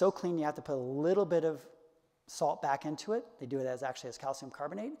it's so clean you have to put a little bit of salt back into it. They do it as calcium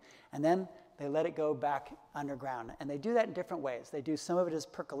carbonate, and then they let it go back underground. And they do that in different ways. They do some of it as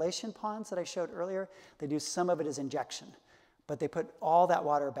percolation ponds that I showed earlier. They do some of it as injection, but they put all that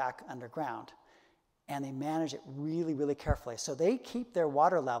water back underground. And they manage it really, really carefully. So they keep their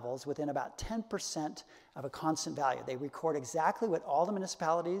water levels within about 10% of a constant value. They record exactly what all the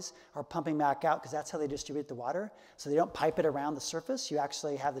municipalities are pumping back out, because that's how they distribute the water. So they don't pipe it around the surface. You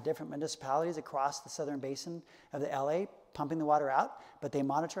actually have the different municipalities across the southern basin of the LA pumping the water out, but they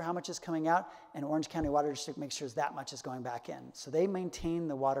monitor how much is coming out, and Orange County Water District makes sure that much is going back in. So they maintain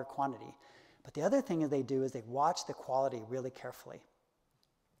the water quantity. But the other thing that they do is they watch the quality really carefully.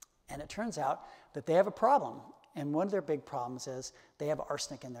 And it turns out that they have a problem. And one of their big problems is they have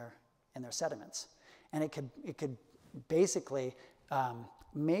arsenic in their sediments. And it could basically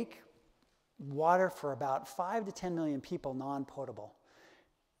make water for about 5 to 10 million people non-potable.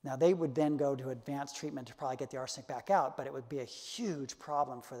 Now, they would then go to advanced treatment to probably get the arsenic back out, but it would be a huge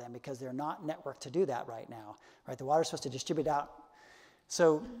problem for them because they're not networked to do that right now. Right? The water's supposed to distribute out.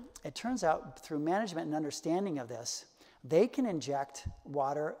 So it turns out through management and understanding of this, they can inject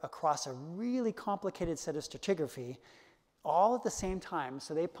water across a really complicated set of stratigraphy all at the same time.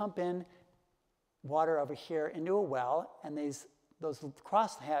 So they pump in water over here into a well, and those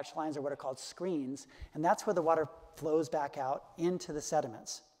cross-hatch lines are what are called screens, and that's where the water flows back out into the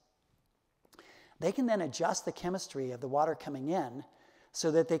sediments. They can then adjust the chemistry of the water coming in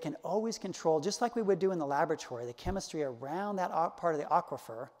so that they can always control, just like we would do in the laboratory, the chemistry around that part of the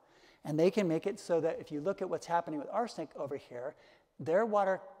aquifer. And they can make it so that if you look at what's happening with arsenic over here, their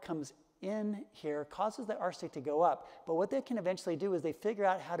water comes in here, causes the arsenic to go up. But what they can eventually do is they figure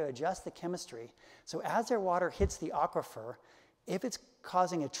out how to adjust the chemistry. So as their water hits the aquifer, if it's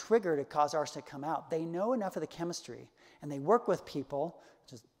causing a trigger to cause arsenic to come out, they know enough of the chemistry. And they work with people,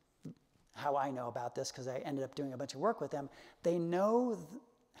 which is how I know about this because I ended up doing a bunch of work with them. They know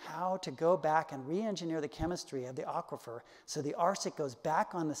how to go back and re-engineer the chemistry of the aquifer so the arsenic goes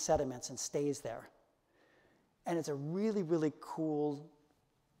back on the sediments and stays there. And it's a really, really cool,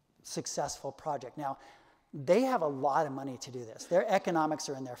 successful project. Now, they have a lot of money to do this. Their economics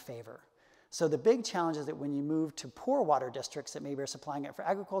are in their favor. So the big challenge is that when you move to poor water districts that maybe are supplying it for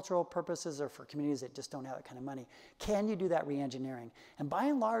agricultural purposes or for communities that just don't have that kind of money, can you do that re-engineering? And by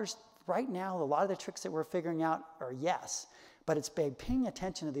and large, right now, a lot of the tricks that we're figuring out are yes. But it's by paying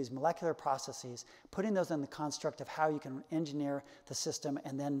attention to these molecular processes, putting those in the construct of how you can engineer the system,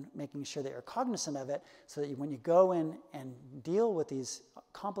 and then making sure that you're cognizant of it so that when you go in and deal with these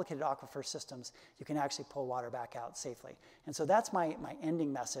complicated aquifer systems, you can actually pull water back out safely. And so that's my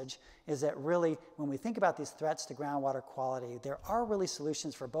ending message, is that really when we think about these threats to groundwater quality, there are really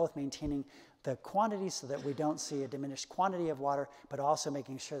solutions for both maintaining the quantity so that we don't see a diminished quantity of water, but also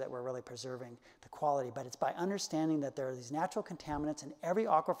making sure that we're really preserving the quality. But it's by understanding that there are these natural contaminants in every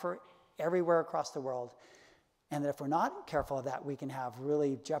aquifer everywhere across the world, and that if we're not careful of that, we can have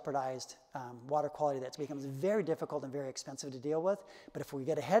really jeopardized water quality that becomes very difficult and very expensive to deal with. But if we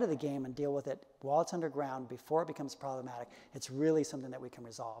get ahead of the game and deal with it while it's underground, before it becomes problematic, it's really something that we can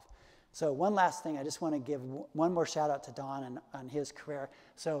resolve. So one last thing, I just want to give one more shout out to Don on his career.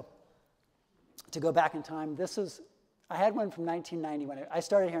 So to go back in time, I had one from 1990. When I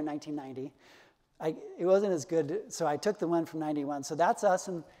started here in 1990. It wasn't as good, so I took the one from 91. So that's us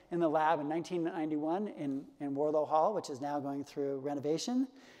in the lab in 1991 in Warlow Hall, which is now going through renovation.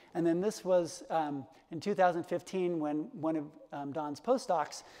 And then this was in 2015 when one of Don's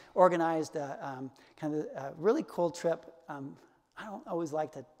postdocs organized a really cool trip, I don't always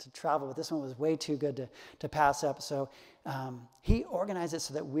like to travel, but this one was way too good to pass up. So he organized it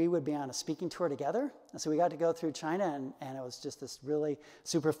so that we would be on a speaking tour together. And so we got to go through China, and it was just this really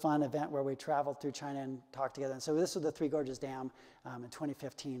super fun event where we traveled through China and talked together. And so this was the Three Gorges Dam in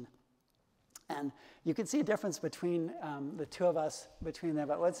 2015. And you can see a difference between the two of us, between them.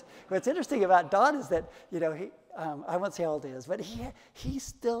 But what's interesting about Don is that, I won't say how old he is, but he's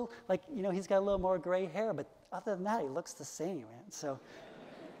still, he's got a little more gray hair, but other than that, he looks the same, man. So,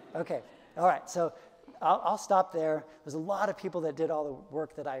 okay, all right, so I'll stop there. There's a lot of people that did all the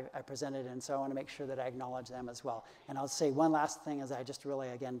work that I presented, and so I want to make sure that I acknowledge them as well. And I'll say one last thing is I just really,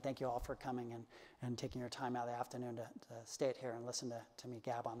 again, thank you all for coming and taking your time out of the afternoon to stay here and listen to me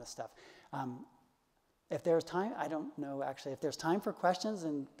gab on this stuff. If there's time, I don't know actually, if there's time for questions,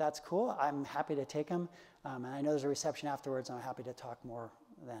 and that's cool, I'm happy to take them. And I know there's a reception afterwards, and I'm happy to talk more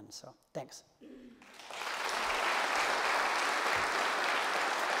then, so thanks.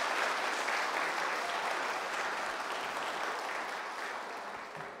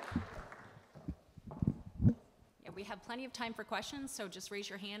 We have plenty of time for questions, so just raise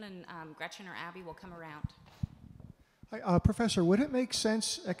your hand and Gretchen or Abby will come around. Hi, Professor, would it make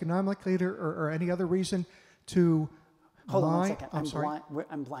sense economically or any other reason to Hold on one mine? second.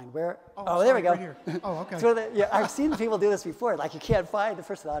 I'm blind. Where? Oh, there we go. Right here. Oh, okay. So I've seen people do this before. Like you can't find the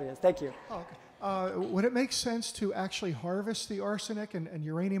first audience. Thank you. Oh, okay. Would it make sense to actually harvest the arsenic and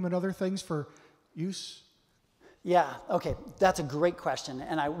uranium and other things for use? Yeah, okay. That's a great question.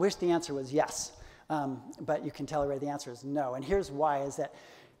 And I wish the answer was yes. But you can tell already the answer is no. And here's why, is that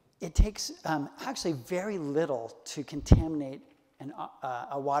it takes actually very little to contaminate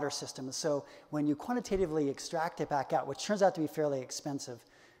a water system. So when you quantitatively extract it back out, which turns out to be fairly expensive,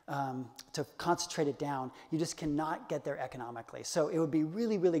 to concentrate it down, you just cannot get there economically. So it would be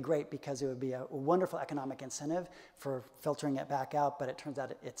really, really great because it would be a wonderful economic incentive for filtering it back out, but it turns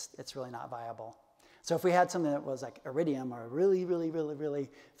out it's really not viable. So if we had something that was like iridium or a really, really, really, really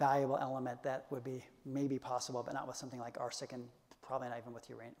valuable element, that would be maybe possible, but not with something like arsenic, and probably not even with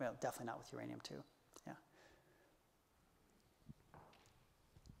uranium. Well, definitely not with uranium too. Yeah.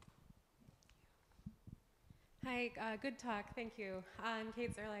 Hi, good talk. Thank you. I'm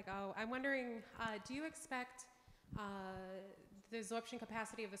Kate Zerlak. I'm wondering, do you expect the absorption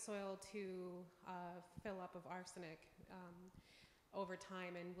capacity of the soil to fill up of arsenic over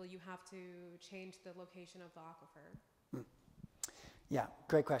time, and will you have to change the location of the aquifer? Yeah,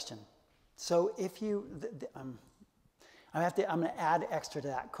 great question. So if you, I'm going to add extra to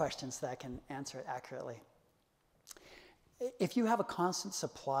that question so that I can answer it accurately. If you have a constant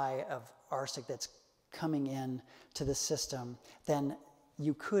supply of arsenic that's coming in to the system, then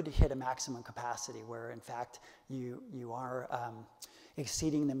you could hit a maximum capacity where, in fact, you are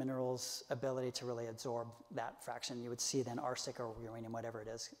exceeding the mineral's ability to really absorb that fraction. You would see then arsenic or uranium, whatever it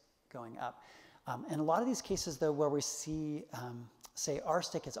is, going up. In a lot of these cases, though, where we see, say,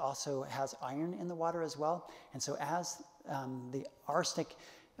 arsenic also has iron in the water as well, and so as the arsenic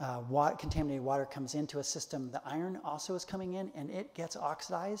contaminated water comes into a system, the iron also is coming in, and it gets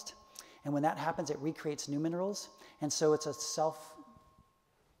oxidized. And when that happens, it recreates new minerals, and so it's a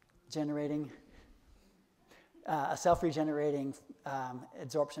self-regenerating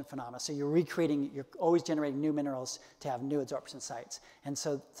adsorption phenomena. So you're always generating new minerals to have new adsorption sites. And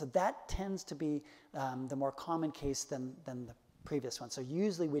so that tends to be the more common case than the previous one. So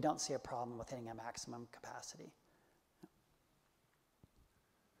usually we don't see a problem with hitting a maximum capacity.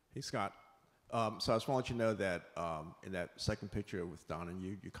 Hey, Scott. So I just want to let you know that in that second picture with Don and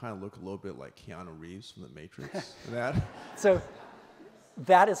you kind of look a little bit like Keanu Reeves from The Matrix. So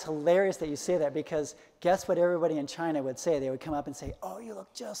that is hilarious that you say that, because guess what everybody in China would say? They would come up and say, "Oh, you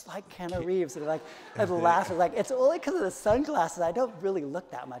look just like Keanu Reeves." And I'd laugh. Like, it's only because of the sunglasses. I don't really look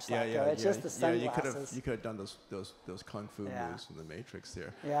that much like her. It's just the sunglasses. Yeah, you could have done those kung fu moves from The Matrix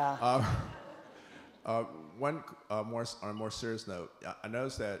there. Yeah. One on a more serious note, I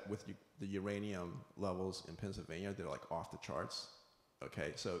noticed that with the uranium levels in Pennsylvania, they're like off the charts.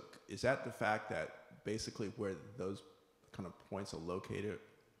 Okay, so is that the fact that basically where those kind of points are located,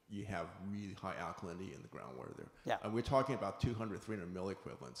 you have really high alkalinity in the groundwater there? Yeah. And we're talking about 200, 300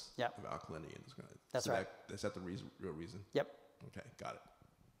 milliequivalents Yep. of alkalinity in this ground. That's right. Is that the real reason? Yep. Okay, got it.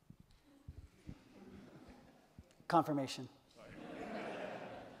 Confirmation.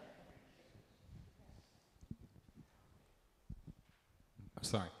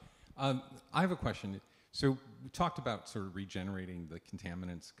 Sorry. I have a question. So we talked about sort of regenerating the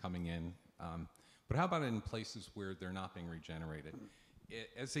contaminants coming in, but how about in places where they're not being regenerated?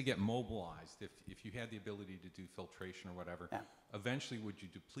 As they get mobilized, if you had the ability to do filtration or whatever, Yeah. eventually would you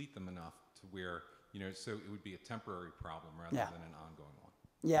deplete them enough to where so it would be a temporary problem rather Yeah. than an ongoing one.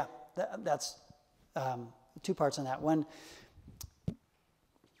 Yeah, that's 2 parts on that. One,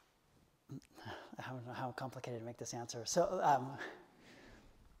 I don't know how complicated to make this answer. So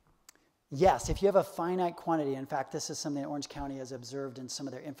yes, if you have a finite quantity, in fact, this is something that Orange County has observed in some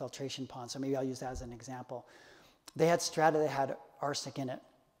of their infiltration ponds, so maybe I'll use that as an example. They had strata that had arsenic in it.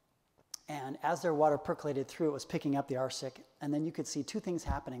 And as their water percolated through, it was picking up the arsenic. And then you could see 2 things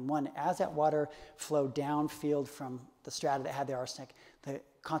happening. One, as that water flowed downfield from the strata that had the arsenic, the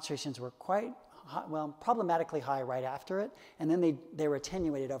concentrations were quite high, well, problematically high right after it. And then they were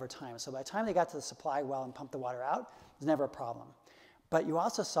attenuated over time. So by the time they got to the supply well and pumped the water out, it was never a problem. But you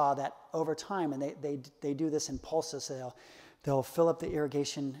also saw that over time, and they do this in pulses, so they'll fill up the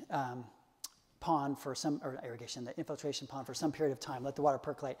irrigation pond for the infiltration pond for some period of time, let the water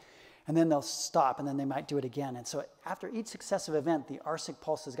percolate, and then they'll stop, and then they might do it again. And so after each successive event, the arsenic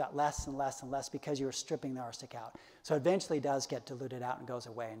pulses got less and less and less because you were stripping the arsenic out. So it eventually does get diluted out and goes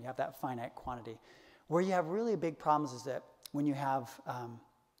away, and you have that finite quantity. Where you have really big problems is that when you have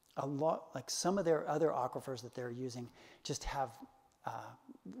a lot, like some of their other aquifers that they're using just have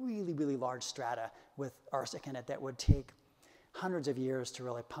really, really large strata with arsenic in it that would take hundreds of years to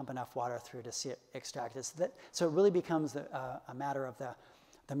really pump enough water through to see it extracted. So it really becomes a matter of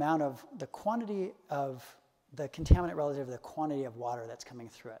the quantity of the contaminant relative to the quantity of water that's coming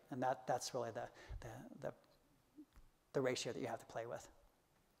through it. And that's really the ratio that you have to play with.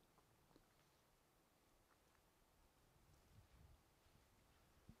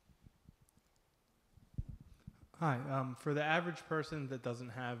 Hi, for the average person that doesn't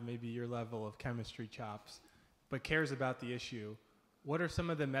have maybe your level of chemistry chops, but cares about the issue, what are some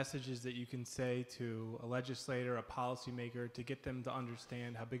of the messages that you can say to a legislator, a policymaker, to get them to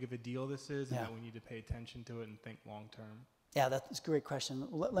understand how big of a deal this is and that we need to pay attention to it and think long term? Yeah, that's a great question.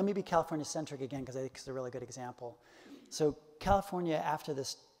 Let me be California-centric again because I think it's a really good example. So California, after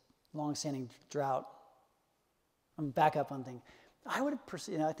this long-standing drought, I'm back up one thing. I would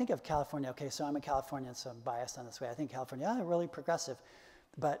I think of California, okay, so I'm a Californian, so I'm biased on this way. I think California, really progressive.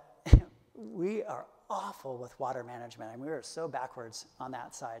 But we are awful with water management. I mean, we are so backwards on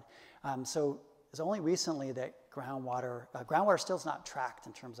that side. So it's only recently that groundwater still is not tracked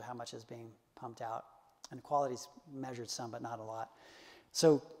in terms of how much is being pumped out. And quality's measured some, but not a lot.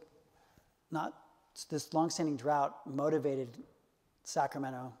 So this longstanding drought motivated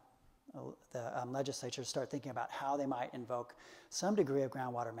Sacramento, the legislature, to start thinking about how they might invoke some degree of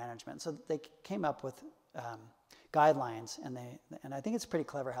groundwater management. So they came up with guidelines, and I think it's pretty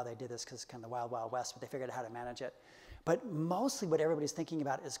clever how they did this because it's kind of the wild, wild west, but they figured out how to manage it. But mostly what everybody's thinking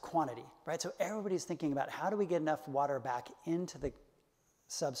about is quantity, right? So everybody's thinking about how do we get enough water back into the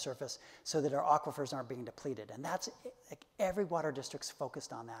subsurface so that our aquifers aren't being depleted. And that's, like, every water district's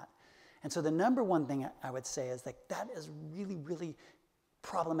focused on that. And so the number one thing I would say is that is really, really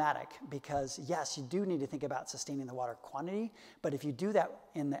problematic because, yes, you do need to think about sustaining the water quantity, but if you do that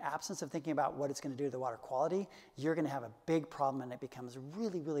in the absence of thinking about what it's going to do to the water quality, you're going to have a big problem, and it becomes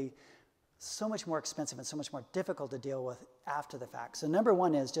really, really so much more expensive and so much more difficult to deal with after the fact. So number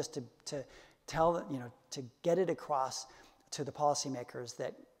one is just to tell, to get it across to the policymakers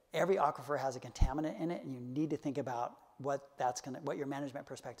that every aquifer has a contaminant in it, and you need to think about what your management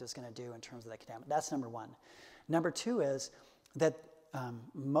perspective is going to do in terms of that contaminant. That's number one. Number two is that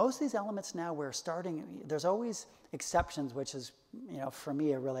most of these elements now there's always exceptions, which is, for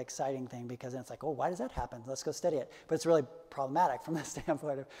me, a really exciting thing because then it's like, oh, why does that happen? Let's go study it. But it's really problematic from the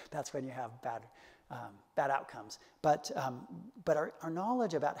standpoint of that's when you have bad outcomes. But our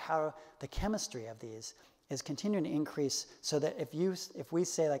knowledge about how the chemistry of these is continuing to increase so that if we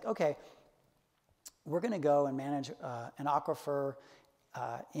say, like, okay, we're going to go and manage an aquifer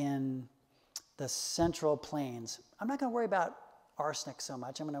in the Central Plains, I'm not going to worry about arsenic so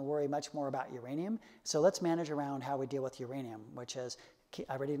much. I'm going to worry much more about uranium. So let's manage around how we deal with uranium, which is,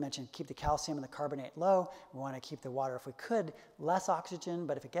 I already mentioned, keep the calcium and the carbonate low. We want to keep the water, if we could, less oxygen,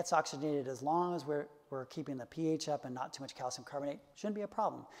 but if it gets oxygenated, as long as we're keeping the pH up and not too much calcium carbonate, shouldn't be a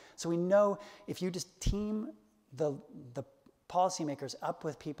problem. So we know if you just team the policymakers up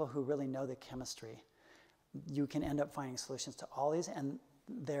with people who really know the chemistry, you can end up finding solutions to all these. And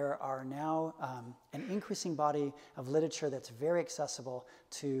there are now an increasing body of literature that's very accessible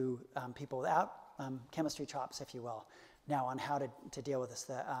to people without chemistry chops, if you will, now on how to deal with this.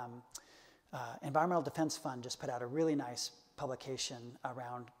 The Environmental Defense Fund just put out a really nice publication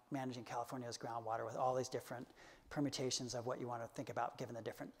around managing California's groundwater with all these different permutations of what you want to think about given the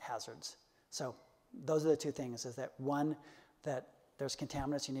different hazards. So those are the two things, is that one, that there's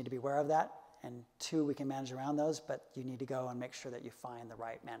contaminants, you need to be aware of that, and two, we can manage around those, but you need to go and make sure that you find the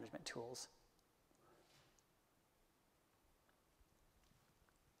right management tools.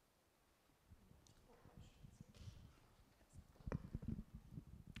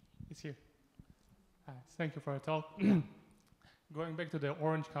 He's here. Thank you for your talk. Going back to the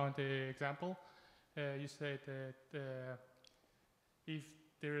Orange County example, you said that if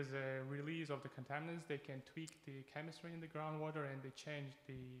there is a release of the contaminants, they can tweak the chemistry in the groundwater and they change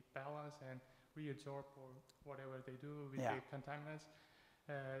the balance and reabsorb or whatever they do with the contaminants,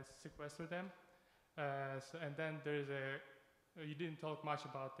 sequester them. And then there's you didn't talk much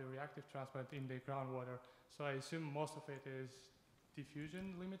about the reactive transport in the groundwater. So I assume most of it is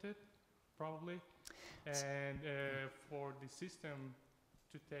diffusion limited, probably. And for the system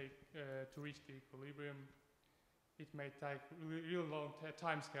to reach the equilibrium, it may take real long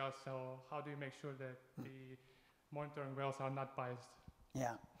time scales. So how do you make sure that the monitoring wells are not biased?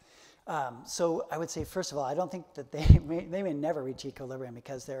 Yeah. So I would say, first of all, I don't think that they may never reach equilibrium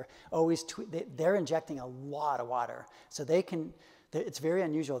because they're always they're injecting a lot of water. So it's very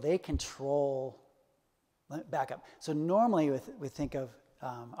unusual. They control. Back up. So normally we think of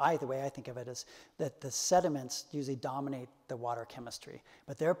the way I think of it is that the sediments usually dominate the water chemistry,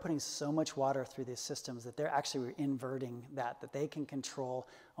 but they're putting so much water through these systems that they're actually inverting that they can control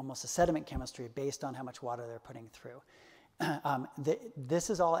almost the sediment chemistry based on how much water they're putting through. This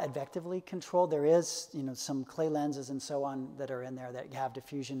is all advectively controlled. There is, some clay lenses and so on that are in there that have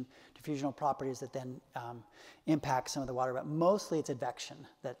diffusional properties that then impact some of the water, but mostly it's advection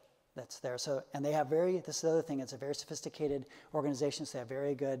that's there. So, and they have this is the other thing, it's a very sophisticated organization, so they have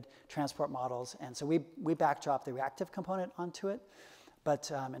very good transport models. And so we backdrop the reactive component onto it. But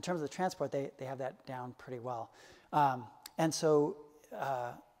in terms of the transport, they have that down pretty well. And so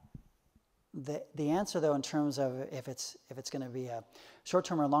the answer, though, in terms of if it's going to be a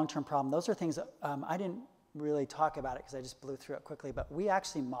short-term or long-term problem, those are things that I didn't really talk about it because I just blew through it quickly. But we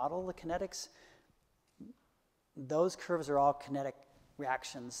actually model the kinetics. Those curves are all kinetic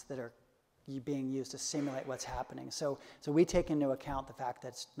reactions that are being used to simulate what's happening. So we take into account the fact that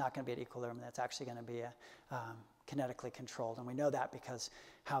it's not going to be at equilibrium, that it's actually going to be kinetically controlled. And we know that because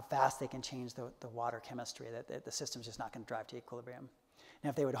how fast they can change the water chemistry, that the system's just not going to drive to equilibrium. Now,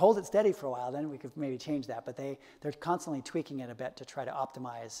 if they would hold it steady for a while, then we could maybe change that. But they're constantly tweaking it a bit to try to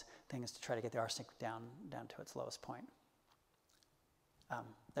optimize things to try to get the arsenic down to its lowest point.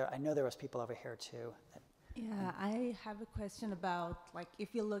 I know there was people over here too. Yeah, I have a question about,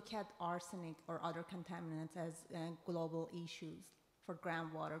 if you look at arsenic or other contaminants as global issues for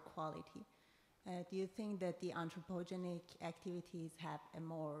groundwater quality, do you think that the anthropogenic activities have a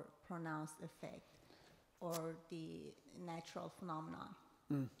more pronounced effect or the natural phenomenon?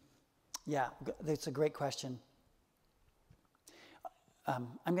 Yeah, that's a great question. I'm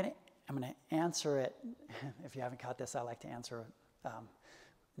gonna answer it. If you haven't caught this, I like to answer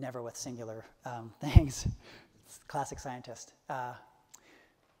never with singular things. It's classic scientist.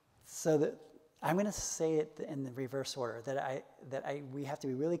 So I'm going to say it in the reverse order, we have to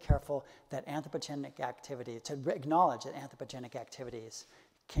be really careful that anthropogenic activity, to acknowledge that anthropogenic activities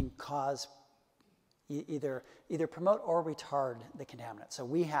can cause either promote or retard the contaminant. So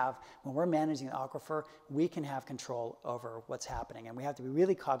when we're managing the aquifer, we can have control over what's happening, and we have to be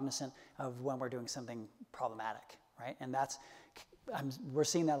really cognizant of when we're doing something problematic, right? And we're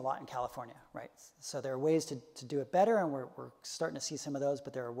seeing that a lot in California, right? So there are ways to do it better, and we're starting to see some of those,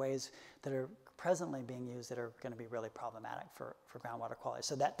 but there are ways that are presently being used that are going to be really problematic for groundwater quality.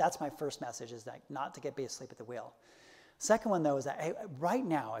 So that's my first message, is that not to be asleep at the wheel. Second one, though, is that right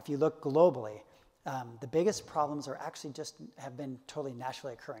now, if you look globally, the biggest problems are actually have been totally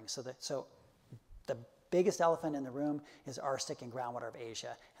naturally occurring. So the biggest elephant in the room is arsenic in groundwater of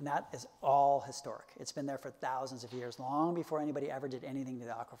Asia, and that is all historic. It's been there for thousands of years, long before anybody ever did anything to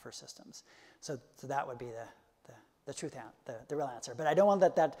the aquifer systems. So that would be the truth, the real answer. But I don't want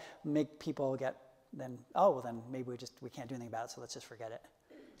that make people get then maybe we can't do anything about it, so let's just forget it.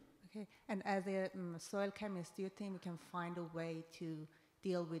 Okay, and as a soil chemist, do you think we can find a way to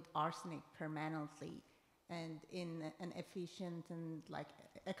deal with arsenic permanently and in an efficient and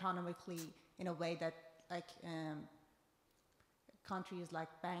economically in a way that countries like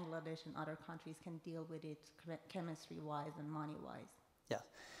Bangladesh and other countries can deal with it chemistry-wise and money-wise? Yeah.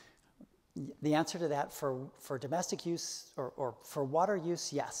 The answer to that for domestic use or for water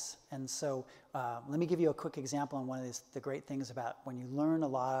use, yes. And so let me give you a quick example on one of the great things about when you learn a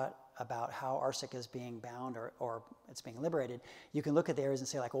lot about how arsenic is being bound or it's being liberated, you can look at the areas and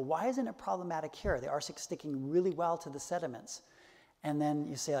say well, why isn't it problematic here? The arsenic is sticking really well to the sediments. And then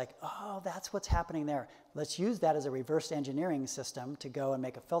you say oh, that's what's happening there. Let's use that as a reverse engineering system to go and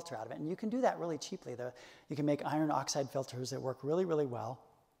make a filter out of it. And you can do that really cheaply. You can make iron oxide filters that work really, really well.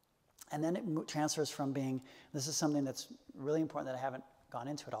 And then it transfers from this is something that's really important that I haven't gone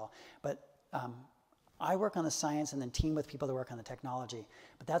into at all, but I work on the science and then team with people that work on the technology.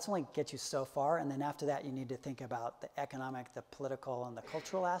 But that's only gets you so far. And then after that, you need to think about the economic, the political, and the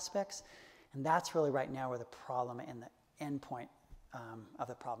cultural aspects. And that's really right now where the problem and the end point of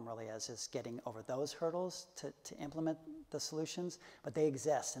the problem really is getting over those hurdles to implement the solutions. But they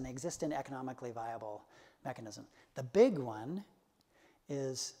exist, and they exist in economically viable mechanism. The big one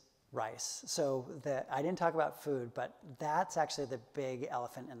is rice. So I didn't talk about food, but that's actually the big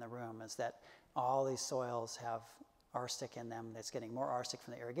elephant in the room, is that all these soils have arsenic in them. That's getting more arsenic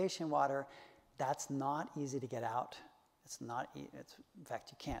from the irrigation water. That's not easy to get out. It's not, in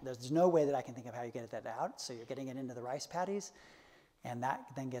fact, you can't. There's no way that I can think of how you get that out. So you're getting it into the rice paddies, and that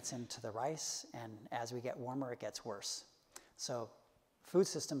then gets into the rice. And as we get warmer, it gets worse. So food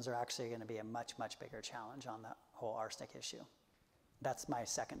systems are actually going to be a much, much bigger challenge on the whole arsenic issue. That's my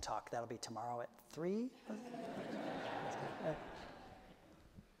second talk. That'll be tomorrow at 3.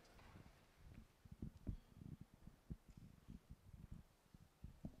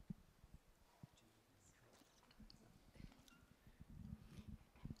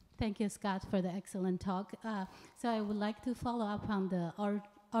 Thank you, Scott, for the excellent talk. So I would like to follow up on the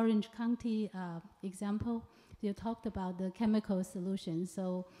Orange County example. You talked about the chemical solution.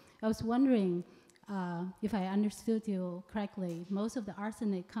 So I was wondering, if I understood you correctly, most of the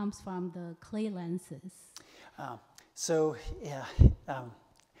arsenic comes from the clay lenses. I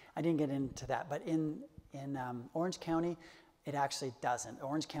didn't get into that, but in Orange County, it actually doesn't.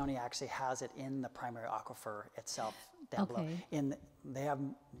 Orange County actually has it in the primary aquifer itself down below. They have,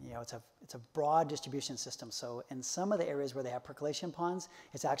 it's a broad distribution system. So in some of the areas where they have percolation ponds,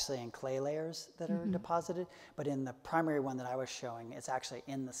 it's actually in clay layers that are deposited. But in the primary one that I was showing, it's actually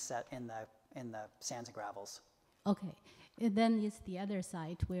in the sands and gravels. Okay. And then it's the other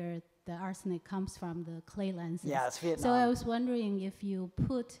side where the arsenic comes from the clay lenses. Yeah, it's Vietnam. So I was wondering if you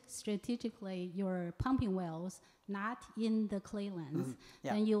put strategically your pumping wells not in the clay lens,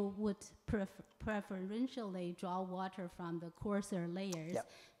 then you would preferentially draw water from the coarser layers.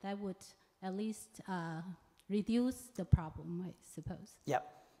 That would at least reduce the problem, I suppose.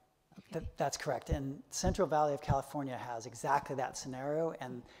 Okay. That's correct. And Central Valley of California has exactly that scenario,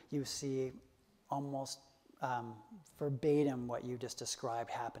 and you see almost verbatim what you just described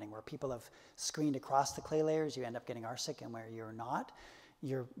happening, where people have screened across the clay layers, you end up getting arsenic, and where you're not,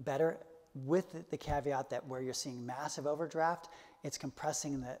 you're better, with the caveat that where you're seeing massive overdraft, it's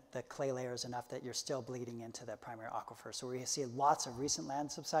compressing the clay layers enough that you're still bleeding into the primary aquifer. So where you see lots of recent land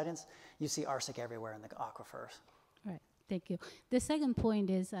subsidence, you see arsenic everywhere in the aquifers. Right, thank you. The second point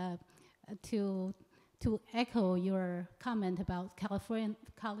is to echo your comment about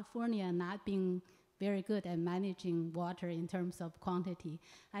California not being very good at managing water in terms of quantity.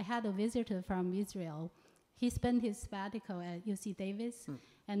 I had a visitor from Israel. He spent his sabbatical at UC Davis,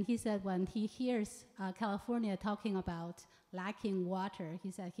 and he said when he hears California talking about lacking water,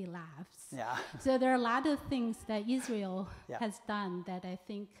 he said he laughs. So there are a lot of things that Israel has done that I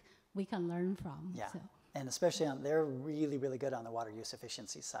think we can learn from. So. And especially they're really, really good on the water use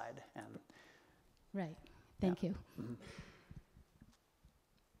efficiency side. And right, thank you.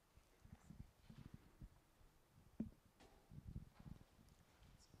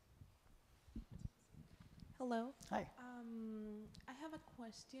 Hello. Hi. I have a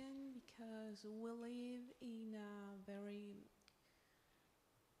question because we live in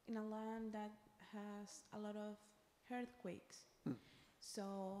a land that has a lot of earthquakes.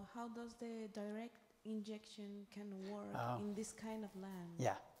 So how does the direct injection can work in this kind of land?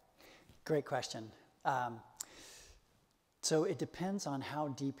 Yeah, great question. So it depends on how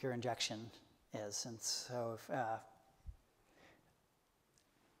deep your injection is. And so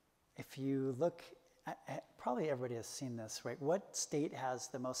if you look, probably everybody has seen this, right? What state has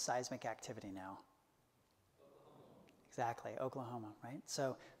the most seismic activity now? Exactly, Oklahoma, right?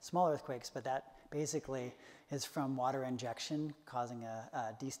 So small earthquakes, but that basically is from water injection causing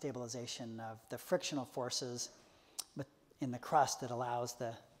a destabilization of the frictional forces in the crust that allows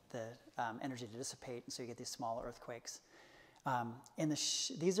the energy to dissipate, and so you get these small earthquakes.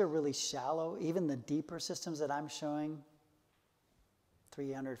 These are really shallow. Even the deeper systems that I'm showing,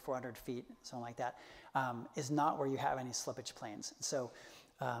 300, 400 feet, something like that, is not where you have any slippage planes. So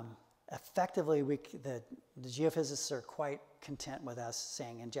effectively, the geophysicists are quite content with us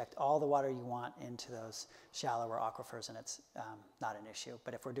saying inject all the water you want into those shallower aquifers, and it's not an issue.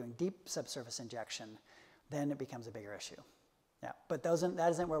 But if we're doing deep subsurface injection, then it becomes a bigger issue. Yeah, but that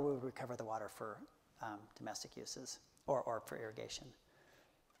isn't where we would recover the water for domestic uses or for irrigation.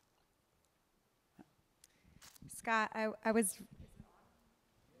 Scott, I was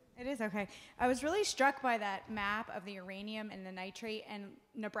It is okay. I was really struck by that map of the uranium and the nitrate and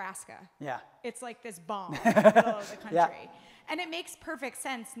Nebraska. Yeah. It's like this bomb in the middle of the country. Yeah. And it makes perfect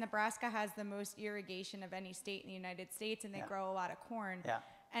sense. Nebraska has the most irrigation of any state in the United States, and they grow a lot of corn. Yeah.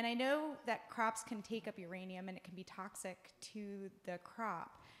 And I know that crops can take up uranium, and it can be toxic to the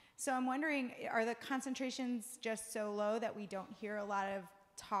crop. So I'm wondering, are the concentrations just so low that we don't hear a lot of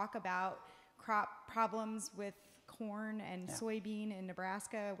talk about crop problems with corn and soybean in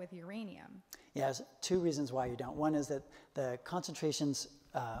Nebraska with uranium? Yeah, there's two reasons why you don't. One is that the concentrations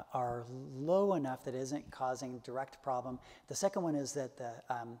are low enough that it isn't causing direct problem. The second one is that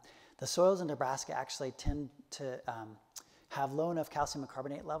the soils in Nebraska actually tend to have low enough calcium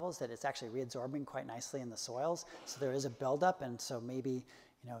carbonate levels that it's actually reabsorbing quite nicely in the soils. So there is a buildup, and so maybe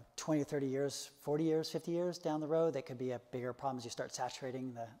 20, 30 years, 40 years, 50 years down the road, that could be a bigger problem as you start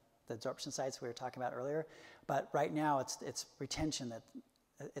saturating the absorption sites we were talking about earlier. But right now it's retention, that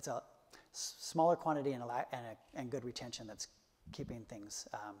it's a smaller quantity and good retention that's keeping things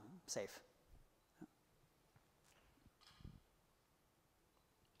safe.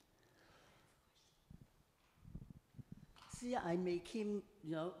 See, I may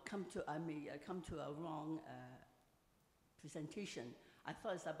come to a wrong presentation. I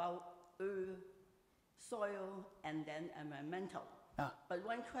thought it's about earth, soil, and then environmental. But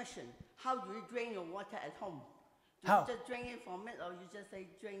one question, how do you drain your water at home? Do you just drain it from it, or you just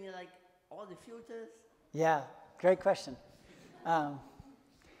drain it like all the filters? Yeah, great question.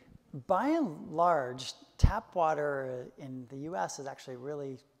 By and large, tap water in the U.S. is actually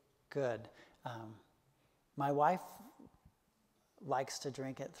really good. My wife likes to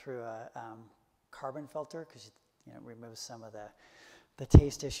drink it through a carbon filter because it removes some of the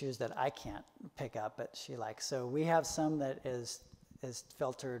taste issues that I can't pick up, but she likes. So we have some that is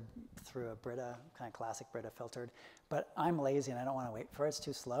filtered through a Brita, kind of classic Brita filtered. But I'm lazy and I don't want to wait for it. It's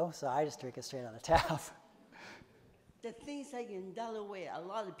too slow, so I just drink it straight out of tap. The things like in Delaware, a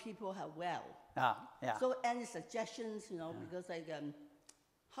lot of people have well. Yeah. So any suggestions, because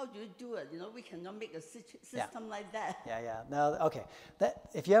how do you do it? We cannot make a system like that. Yeah. No, okay.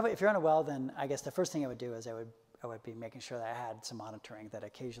 If you're on a well, then I guess the first thing I would do is I would be making sure that I had some monitoring, that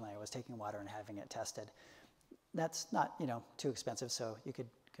occasionally I was taking water and having it tested. That's not too expensive, so you could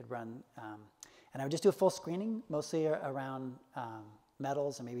run, and I would just do a full screening, mostly around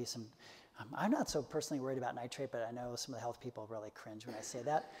metals and maybe some. I'm not so personally worried about nitrate, but I know some of the health people really cringe when I say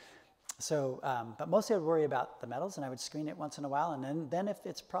that. So, but mostly I would worry about the metals, and I would screen it once in a while, and then if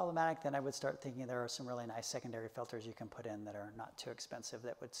it's problematic, then I would start thinking there are some really nice secondary filters you can put in that are not too expensive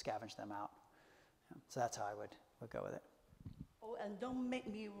that would scavenge them out. So that's how I would go with it. Oh, and don't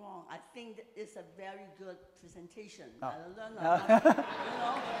make me wrong. I think that it's a very good presentation. I learned a lot,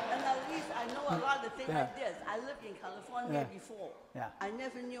 and at least I know a lot of things like this. I lived in California before. I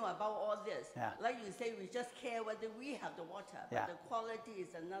never knew about all this. Like you say, we just care whether we have the water, but the quality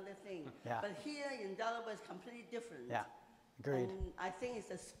is another thing. But here in Delaware, it's completely different. Agreed. And I think it's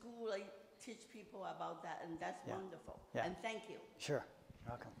a school like teach people about that, and that's wonderful. And thank you. Sure.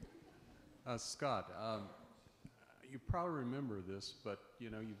 You're welcome. Scott, you probably remember this, but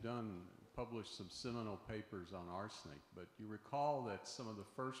you've published some seminal papers on arsenic, but you recall that some of the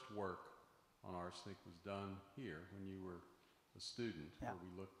first work on arsenic was done here when you were a student, where we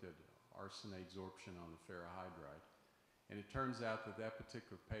looked at arsenate absorption on the ferrohydride. And it turns out that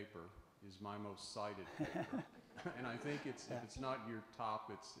particular paper is my most cited paper. And I think it's if it's not your top,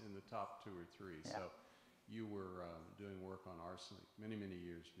 it's in the top 2 or 3. So you were doing work on arsenic many, many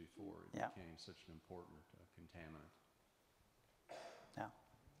years before it became such an important contaminant.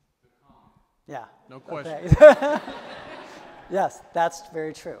 Yeah. No question. Okay. Yes, that's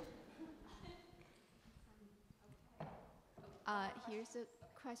very true. Here's a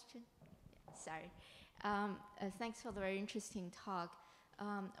question. Sorry. Thanks for the very interesting talk.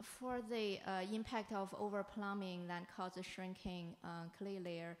 For the impact of overplumbing that causes shrinking clay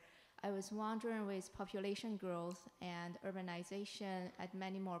layer, I was wondering, with population growth and urbanization at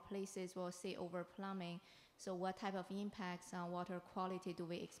many more places, we'll see overplumbing. So what type of impacts on water quality do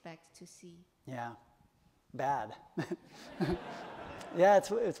we expect to see? Yeah, bad. Yeah,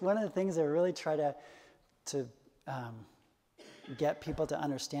 it's one of the things I really try to get people to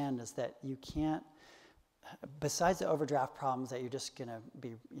understand, is that you can't, besides the overdraft problems that you're just going to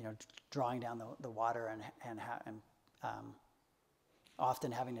be drawing down the water and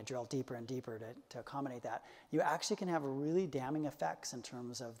often having to drill deeper and deeper to accommodate that, you actually can have really damning effects in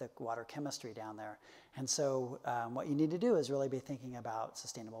terms of the water chemistry down there. And so what you need to do is really be thinking about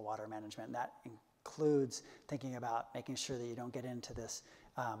sustainable water management. And that includes thinking about making sure that you don't get into this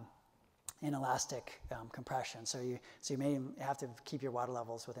inelastic compression. So you may have to keep your water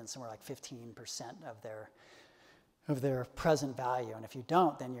levels within somewhere like 15% of their present value. And if you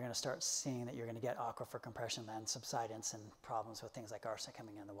don't, then you're going to start seeing that you're going to get aquifer compression, then subsidence, and problems with things like arsenic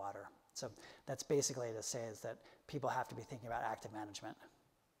coming in the water. So that's basically to say is that people have to be thinking about active management.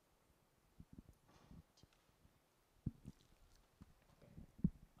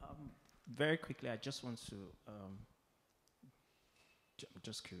 Very quickly, I just want to,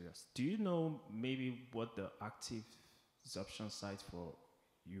 just curious, do you know maybe what the active absorption sites for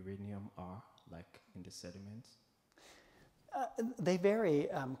uranium are, like in the sediments? They vary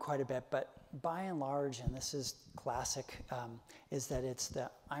quite a bit, but by and large, and this is classic, is that it's the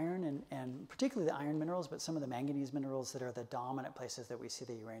iron and particularly the iron minerals, but some of the manganese minerals that are the dominant places that we see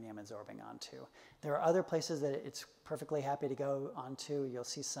the uranium absorbing onto. There are other places that it's perfectly happy to go onto. You'll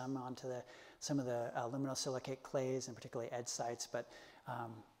see some onto some of the aluminosilicate clays and particularly edge sites, but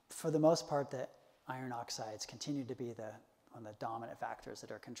for the most part, the iron oxides continue to be one of the dominant factors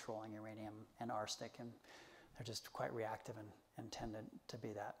that are controlling uranium and arsenic, and they're just quite reactive and tend to be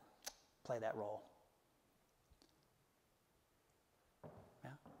play that role. Yeah.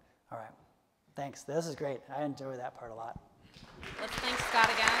 All right. Thanks. This is great. I enjoy that part a lot. Let's thank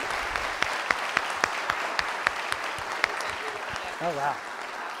Scott again. Oh, wow.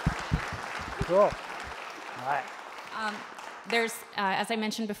 Cool. All right. There's, as I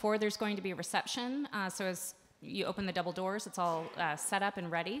mentioned before, there's going to be a reception. So as you open the double doors, it's all set up and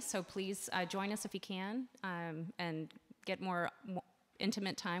ready. So please join us if you can and get more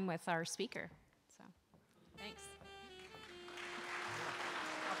intimate time with our speaker.